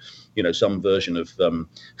suspect that some version of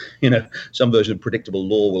predictable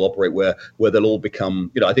law will operate where they'll all become.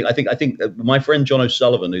 I think my friend John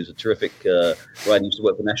O'Sullivan, who's a terrific writer, used to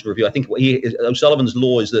work for National Review. I think O'Sullivan's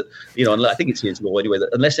law is that I think it's his law anyway, that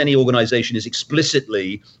unless any organization is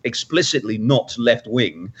explicitly not left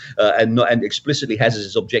wing and explicitly has as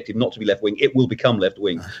its objective not to be left wing, it will become left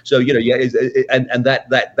wing. So and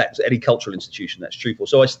that's any cultural institution that's true for.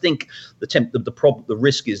 So I think the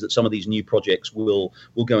risk is that some of these new projects will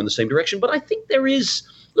go in the same direction. But I think there is,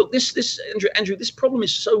 look, Andrew, this problem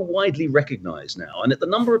is so widely recognized now, and at the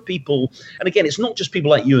number of people, and again, it's not just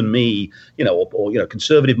people like you and me, or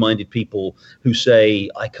conservative-minded people who say,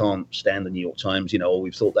 I can't stand the New York Times, or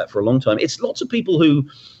we've thought that for a long time. It's lots of people who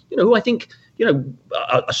I think,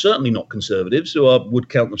 are certainly not conservatives, who would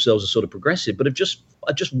count themselves as sort of progressive, but I just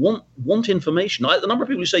want information. The number of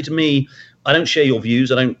people who say to me, I don't share your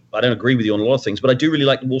views, I don't agree with you on a lot of things, but I do really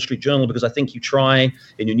like the Wall Street Journal because I think you try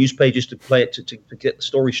in your news pages to play it to get the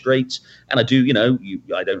story straight. And I do,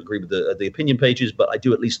 I don't agree with the opinion pages, but I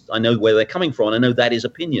do, at least I know where they're coming from. I know that is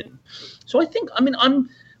opinion. So I think, I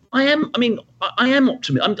am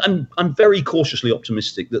optimistic. I'm very cautiously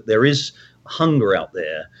optimistic that there is hunger out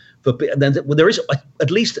there. There is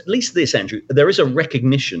at least this, Andrew. There is a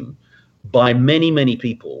recognition by many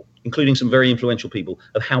people, including some very influential people,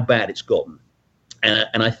 of how bad it's gotten.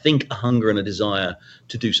 And I think a hunger and a desire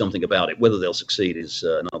to do something about it. Whether they'll succeed is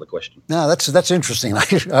another question. No, that's interesting. I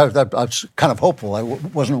was kind of hopeful. I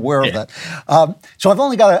wasn't aware of that. So I've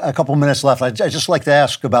only got a couple of minutes left. I just like to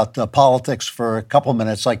ask about politics for a couple of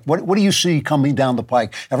minutes. Like, what do you see coming down the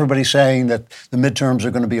pike? Everybody's saying that the midterms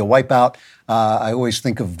are going to be a wipeout. I always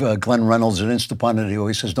think of Glenn Reynolds at Instapundit. He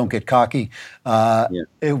always says, "Don't get cocky."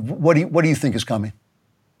 What do you think is coming?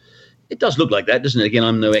 It does look like that, doesn't it? Again,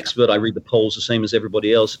 I'm no expert. I read the polls the same as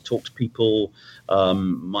everybody else. Talk to people.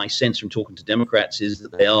 My sense from talking to Democrats is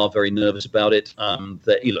that they are very nervous about it.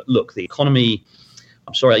 Look, the economy.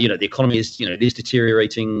 I'm sorry, the economy is, it is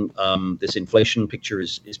deteriorating. This inflation picture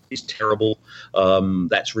is terrible.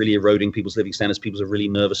 That's really eroding people's living standards. People are really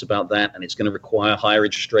nervous about that, and it's going to require higher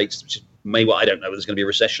interest rates, which I don't know whether there's going to be a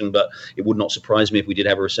recession, but it would not surprise me if we did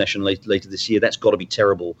have a recession later this year. That's got to be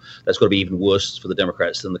terrible. That's got to be even worse for the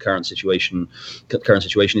Democrats than the current situation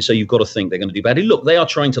is. So you've got to think they're going to do badly. Look, they are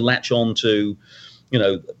trying to latch on to,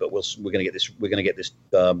 but we're going to get this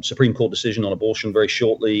Supreme Court decision on abortion very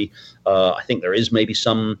shortly. I think there is maybe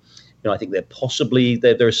some. I think there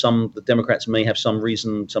is some. The Democrats may have some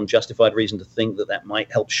justified reason to think that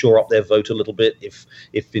might help shore up their vote a little bit if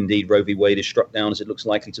indeed Roe v. Wade is struck down as it looks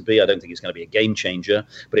likely to be. I don't think it's going to be a game changer,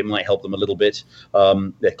 but it might help them a little bit.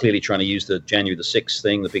 They're clearly trying to use the January the 6th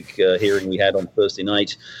thing, the big hearing we had on Thursday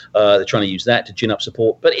night. They're trying to use that to gin up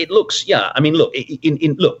support. But it looks, we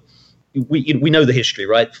know the history,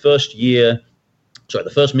 right? The first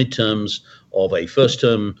midterms of a first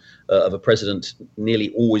term of a president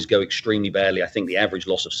nearly always go extremely badly. I think the average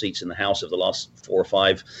loss of seats in the House of the last 4 or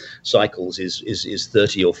 5 cycles is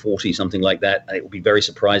 30 or 40, something like that. And it would be very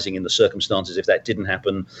surprising in the circumstances if that didn't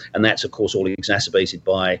happen. And that's, of course, all exacerbated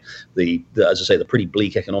by the pretty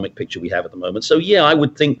bleak economic picture we have at the moment. So, yeah, I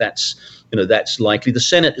would think that's likely. The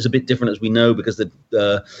Senate is a bit different, as we know, because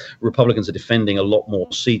the Republicans are defending a lot more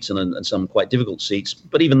seats and some quite difficult seats.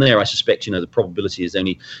 But even there, I suspect, the probability is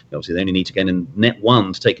obviously they only need to get in net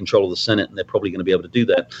 1 to take control of the Senate, and they're probably going to be able to do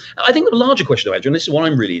that. I think the larger question, though, Andrew, and this is what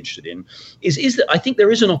I'm really interested in, is that I think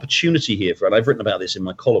there is an opportunity here and I've written about this in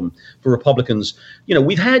my column, for Republicans.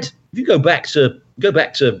 We've had, if you go back to the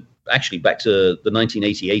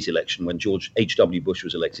 1988 election when George H.W. Bush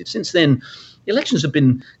was elected. Since then, the elections have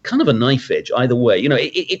been kind of a knife edge either way.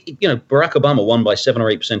 Barack Obama won by 7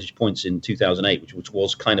 or 8 percentage points in 2008, which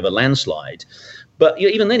was kind of a landslide. But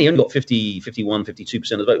even then, he only got 51,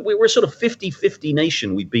 52% of the vote. We're a sort of 50-50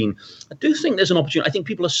 nation. I do think there's an opportunity. I think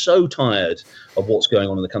people are so tired of what's going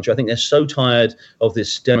on in the country. I think they're so tired of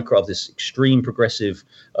this extreme progressive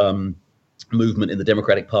movement in the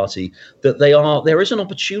Democratic Party that there is an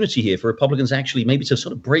opportunity here for Republicans actually maybe to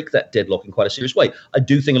sort of break that deadlock in quite a serious way. I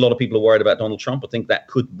do think a lot of people are worried about Donald Trump. I think that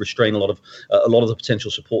could restrain a lot of the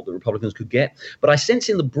potential support that Republicans could get. But I sense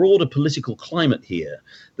in the broader political climate here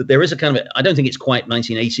that there is a kind of, I don't think it's quite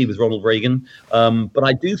 1980 with Ronald Reagan, but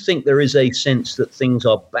I do think there is a sense that things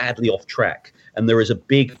are badly off track. And there is a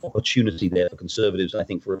big opportunity there for conservatives, I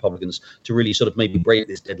think, for Republicans to really sort of maybe break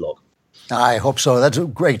this deadlock. I hope so. That's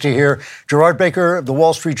great to hear. Gerard Baker of the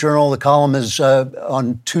Wall Street Journal. The column is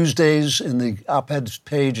on Tuesdays in the op-ed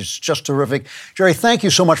page. It's just terrific. Jerry, thank you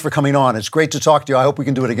so much for coming on. It's great to talk to you. I hope we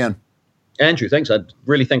can do it again. Andrew, thanks.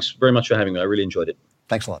 Thanks very much for having me. I really enjoyed it.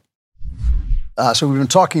 Thanks a lot. So we've been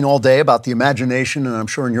talking all day about the imagination, and I'm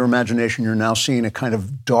sure in your imagination you're now seeing a kind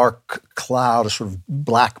of dark cloud, a sort of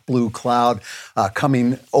black-blue cloud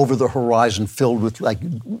coming over the horizon filled with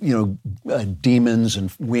demons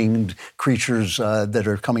and winged creatures that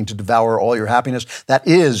are coming to devour all your happiness. That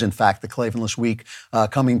is, in fact, the Klavanless Week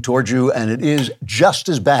coming towards you, and it is just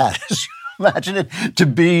as bad as imagine it to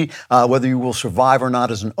be. Whether you will survive or not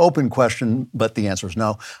is an open question, but the answer is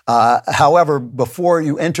no. However, before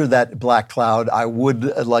you enter that black cloud, I would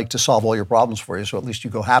like to solve all your problems for you, so at least you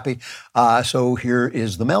go happy. So here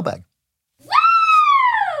is the mailbag.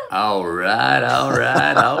 All right.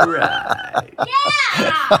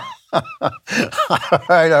 Yeah! All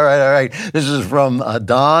right. This is from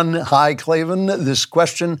Don. Hi, Klavan. This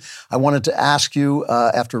question I wanted to ask you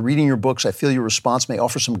after reading your books. I feel your response may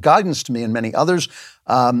offer some guidance to me and many others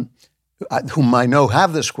whom I know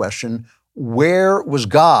have this question. Where was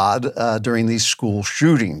God during these school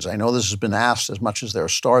shootings? I know this has been asked as much as there are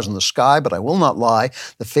stars in the sky, but I will not lie.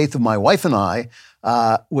 The faith of my wife and I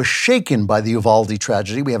was shaken by the Uvalde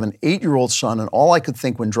tragedy. We have an 8-year-old son, and all I could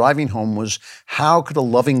think when driving home was, how could a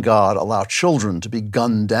loving God allow children to be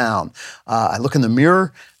gunned down? I look in the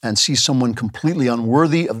mirror and see someone completely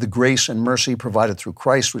unworthy of the grace and mercy provided through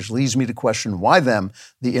Christ, which leads me to question why them,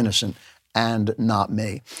 the innocent, and not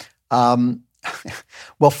me.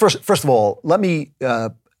 Well, first of all, let me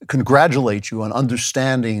congratulate you on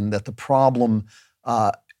understanding that the problem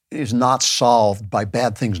is not solved by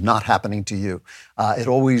bad things not happening to you. It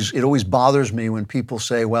always bothers me when people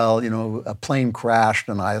say, well, you know, a plane crashed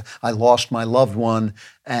and I lost my loved one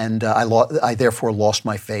and I therefore lost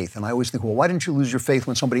my faith. And I always think, well, why didn't you lose your faith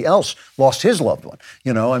when somebody else lost his loved one?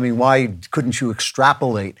 You know, I mean, why couldn't you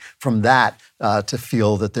extrapolate from that to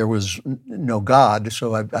feel that there was no God?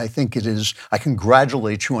 So I think I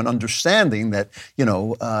congratulate you on understanding that, you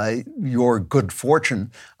know, your good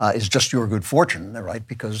fortune is just your good fortune, right?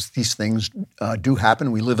 Because these things do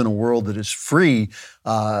happen. We live in a world that is free,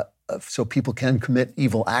 so people can commit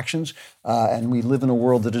evil actions, and we live in a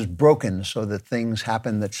world that is broken so that things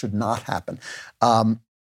happen that should not happen.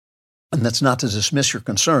 And that's not to dismiss your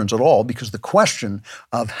concerns at all, because the question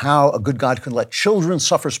of how a good God can let children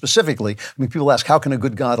suffer specifically, I mean, people ask, how can a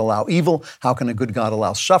good God allow evil? How can a good God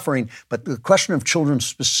allow suffering? But the question of children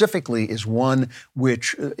specifically is one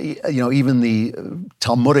which, you know, even the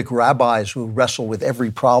Talmudic rabbis who wrestle with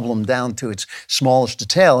every problem down to its smallest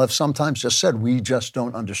detail have sometimes just said, we just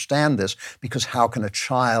don't understand this, because how can a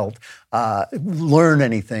child learn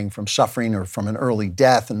anything from suffering or from an early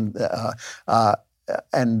death?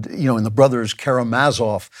 And you know, in the brothers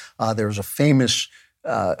Karamazov, there's a famous,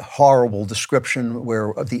 horrible description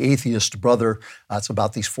where the atheist brother, it's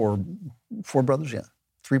about these four brothers,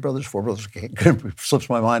 four brothers, okay, it slips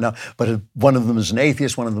my mind now, but one of them is an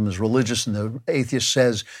atheist, one of them is religious, and the atheist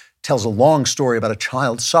tells a long story about a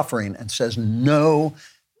child suffering and says, no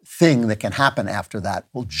thing that can happen after that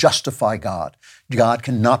will justify God. God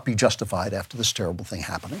cannot be justified after this terrible thing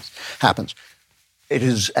happens. It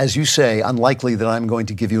is, as you say, unlikely that I'm going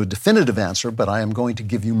to give you a definitive answer, but I am going to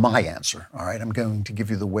give you my answer, all right? I'm going to give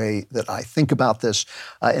you the way that I think about this.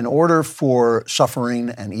 In order for suffering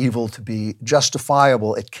and evil to be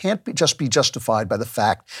justifiable, it can't just be justified by the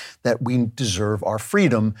fact that we deserve our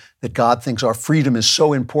freedom, that God thinks our freedom is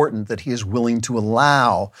so important that he is willing to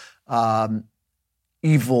allow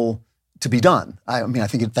evil to be done. I mean, I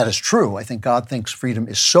think that is true. I think God thinks freedom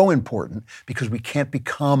is so important because we can't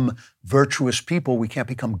become virtuous people, we can't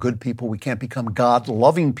become good people, we can't become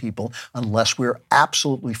God-loving people unless we're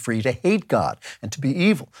absolutely free to hate God and to be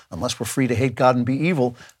evil. Unless we're free to hate God and be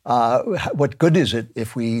evil, what good is it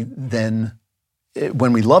if we then,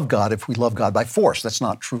 when we love God, if we love God by force? That's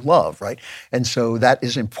not true love, right? And so that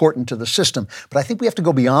is important to the system. But I think we have to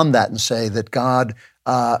go beyond that and say that God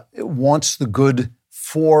wants the good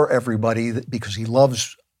for everybody because he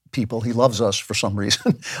loves people, he loves us for some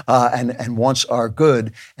reason, and wants our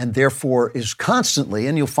good, and therefore is constantly,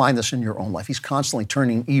 and you'll find this in your own life, he's constantly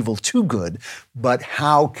turning evil to good. But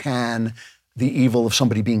how can the evil of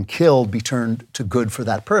somebody being killed be turned to good for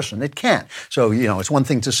that person? It can't. So, you know, it's one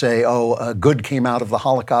thing to say, good came out of the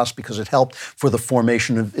Holocaust because it helped for the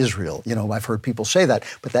formation of Israel. You know, I've heard people say that,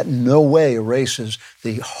 but that in no way erases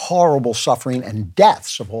the horrible suffering and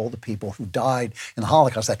deaths of all the people who died in the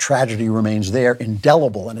Holocaust. That tragedy remains there,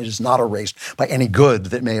 indelible, and it is not erased by any good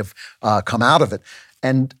that may have come out of it.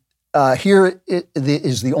 And here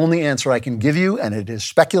is the only answer I can give you, and it is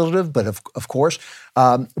speculative, but of course.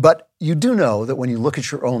 But you do know that when you look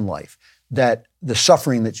at your own life, that the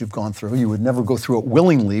suffering that you've gone through, you would never go through it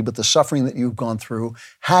willingly, but the suffering that you've gone through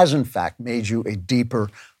has in fact made you a deeper,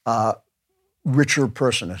 richer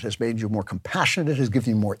person. It has made you more compassionate. It has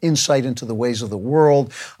given you more insight into the ways of the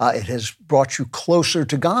world. It has brought you closer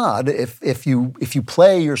to God. If you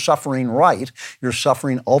play your suffering right, your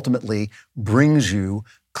suffering ultimately brings you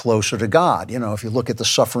closer to God. You know, if you look at the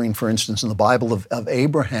suffering, for instance, in the Bible of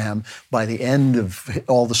Abraham, by the end of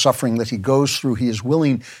all the suffering that he goes through, he is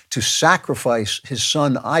willing to sacrifice his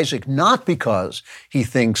son Isaac, not because he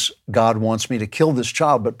thinks God wants me to kill this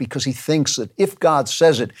child, but because he thinks that if God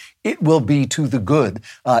says it, it will be to the good.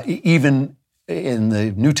 Even in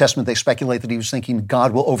the New Testament, they speculate that he was thinking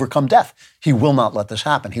God will overcome death. He will not let this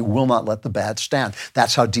happen. He will not let the bad stand.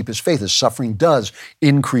 That's how deep his faith is. Suffering does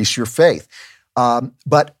increase your faith.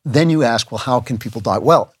 But then you ask, well, how can people die?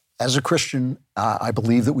 Well, as a Christian, I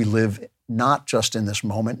believe that we live not just in this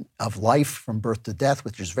moment of life from birth to death,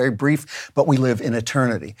 which is very brief, but we live in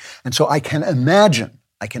eternity. And so I can imagine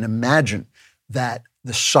that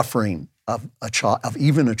the suffering of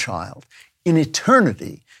even a child in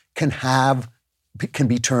eternity can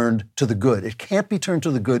be turned to the good. It can't be turned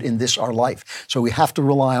to the good in this, our life. So we have to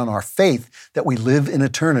rely on our faith that we live in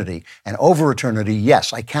eternity. And over eternity,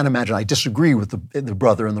 yes, I can't imagine. I disagree with the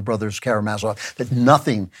brother and the brothers Karamazov that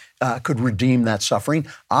nothing could redeem that suffering.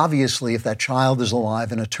 Obviously, if that child is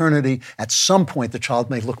alive in eternity, at some point the child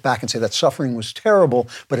may look back and say that suffering was terrible,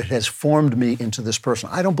 but it has formed me into this person.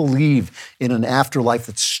 I don't believe in an afterlife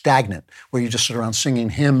that's stagnant, where you just sit around singing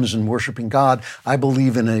hymns and worshiping God. I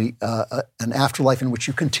believe in an afterlife in which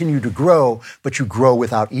you continue to grow, but you grow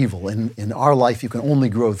without evil. In our life, you can only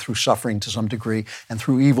grow through suffering to some degree and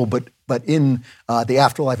through evil, but in the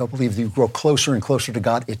afterlife, I believe that you grow closer and closer to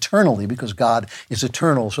God eternally, because God is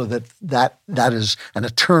eternal, so that is an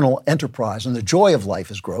eternal enterprise. And the joy of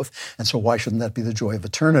life is growth, and so why shouldn't that be the joy of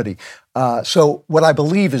eternity? So what I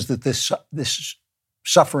believe is that this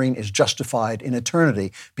suffering is justified in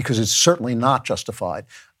eternity, because it's certainly not justified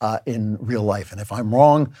in real life. And if I'm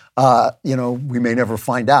wrong, we may never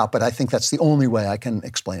find out, but I think that's the only way I can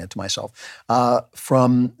explain it to myself.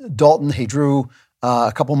 From Dalton, hey Drew,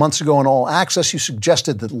 a couple months ago on All Access, you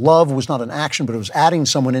suggested that love was not an action, but it was adding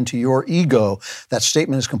someone into your ego. That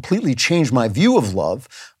statement has completely changed my view of love.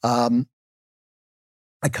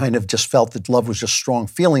 I kind of just felt that love was just strong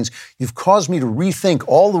feelings. You've caused me to rethink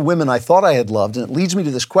all the women I thought I had loved, and it leads me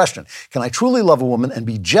to this question. Can I truly love a woman and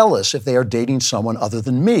be jealous if they are dating someone other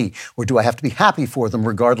than me? Or do I have to be happy for them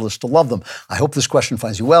regardless to love them? I hope this question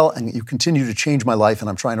finds you well, and you continue to change my life, and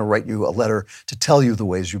I'm trying to write you a letter to tell you the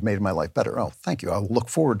ways you've made my life better. Oh, thank you. I will look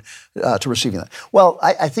forward to receiving that. Well,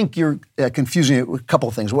 I think you're confusing it with a couple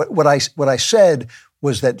of things. What I said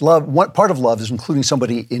was that part of love is including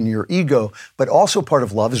somebody in your ego, but also part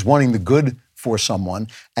of love is wanting the good for someone,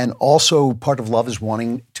 and also part of love is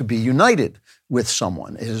wanting to be united with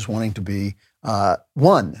someone, is wanting to be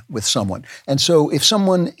one with someone. And so if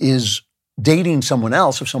someone is dating someone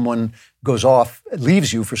else, if someone goes off,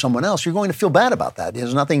 leaves you for someone else, you're going to feel bad about that.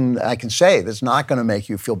 There's nothing I can say that's not going to make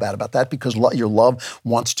you feel bad about that, because your love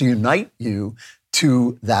wants to unite you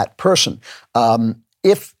to that person.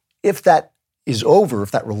 If that is over,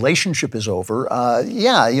 if that relationship is over,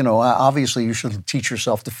 obviously you should teach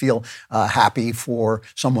yourself to feel happy for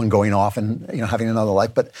someone going off and having another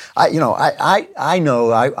life. But I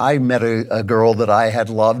met a girl that I had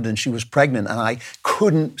loved, and she was pregnant, and I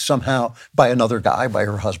couldn't somehow, by another guy, by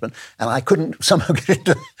her husband, and I couldn't somehow get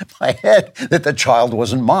into my head that the child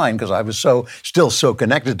wasn't mine, because I was still so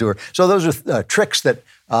connected to her. So those are tricks that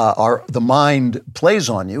the mind plays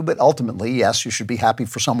on you, but ultimately, yes, you should be happy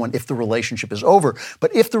for someone if the relationship is over.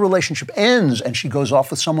 But if the relationship ends and she goes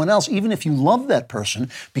off with someone else, even if you love that person,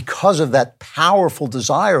 because of that powerful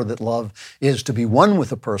desire that love is to be one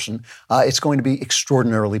with a person, it's going to be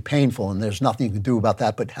extraordinarily painful, and there's nothing you can do about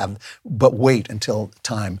that but wait until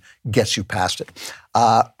time gets you past it.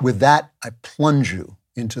 With that, I plunge you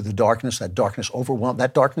into the darkness. That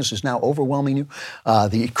darkness is now overwhelming you.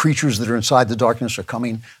 The creatures that are inside the darkness are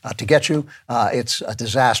coming to get you. It's a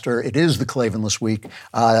disaster. It is the Klavanless week.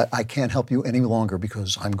 I can't help you any longer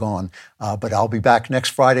because I'm gone. But I'll be back next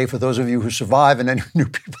Friday for those of you who survive and any new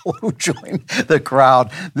people who join the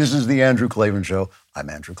crowd. This is the Andrew Klavan Show. I'm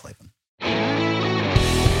Andrew Klavan.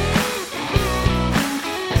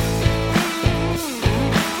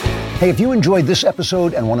 Hey, if you enjoyed this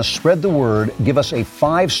episode and want to spread the word, give us a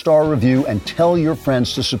 5-star review and tell your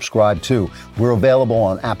friends to subscribe too. We're available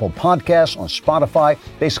on Apple Podcasts, on Spotify,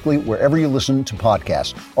 basically wherever you listen to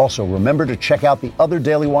podcasts. Also, remember to check out the other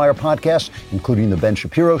Daily Wire podcasts, including The Ben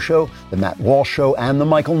Shapiro Show, The Matt Walsh Show, and The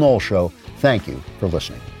Michael Knowles Show. Thank you for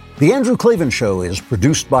listening. The Andrew Klavan Show is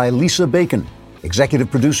produced by Lisa Bacon. Executive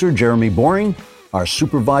producer, Jeremy Boring. Our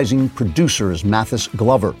supervising producer is Mathis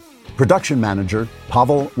Glover. Production manager,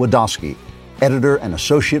 Pavel Wadowski. Editor and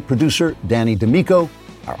associate producer, Danny D'Amico.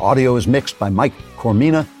 Our audio is mixed by Mike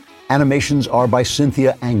Cormina. Animations are by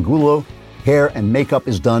Cynthia Angulo. Hair and makeup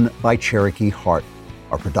is done by Cherokee Hart.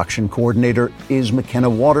 Our production coordinator is McKenna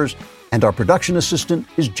Waters. And our production assistant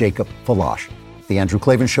is Jacob Falash. The Andrew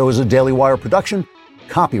Klavan Show is a Daily Wire production.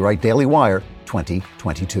 Copyright Daily Wire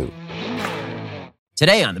 2022.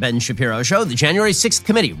 Today on The Ben Shapiro Show, the January 6th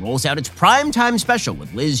committee rolls out its primetime special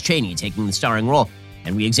with Liz Cheney taking the starring role,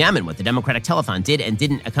 and we examine what the Democratic telethon did and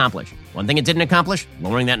didn't accomplish. One thing it didn't accomplish,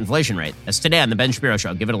 lowering that inflation rate. That's today on The Ben Shapiro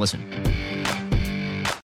Show. Give it a listen.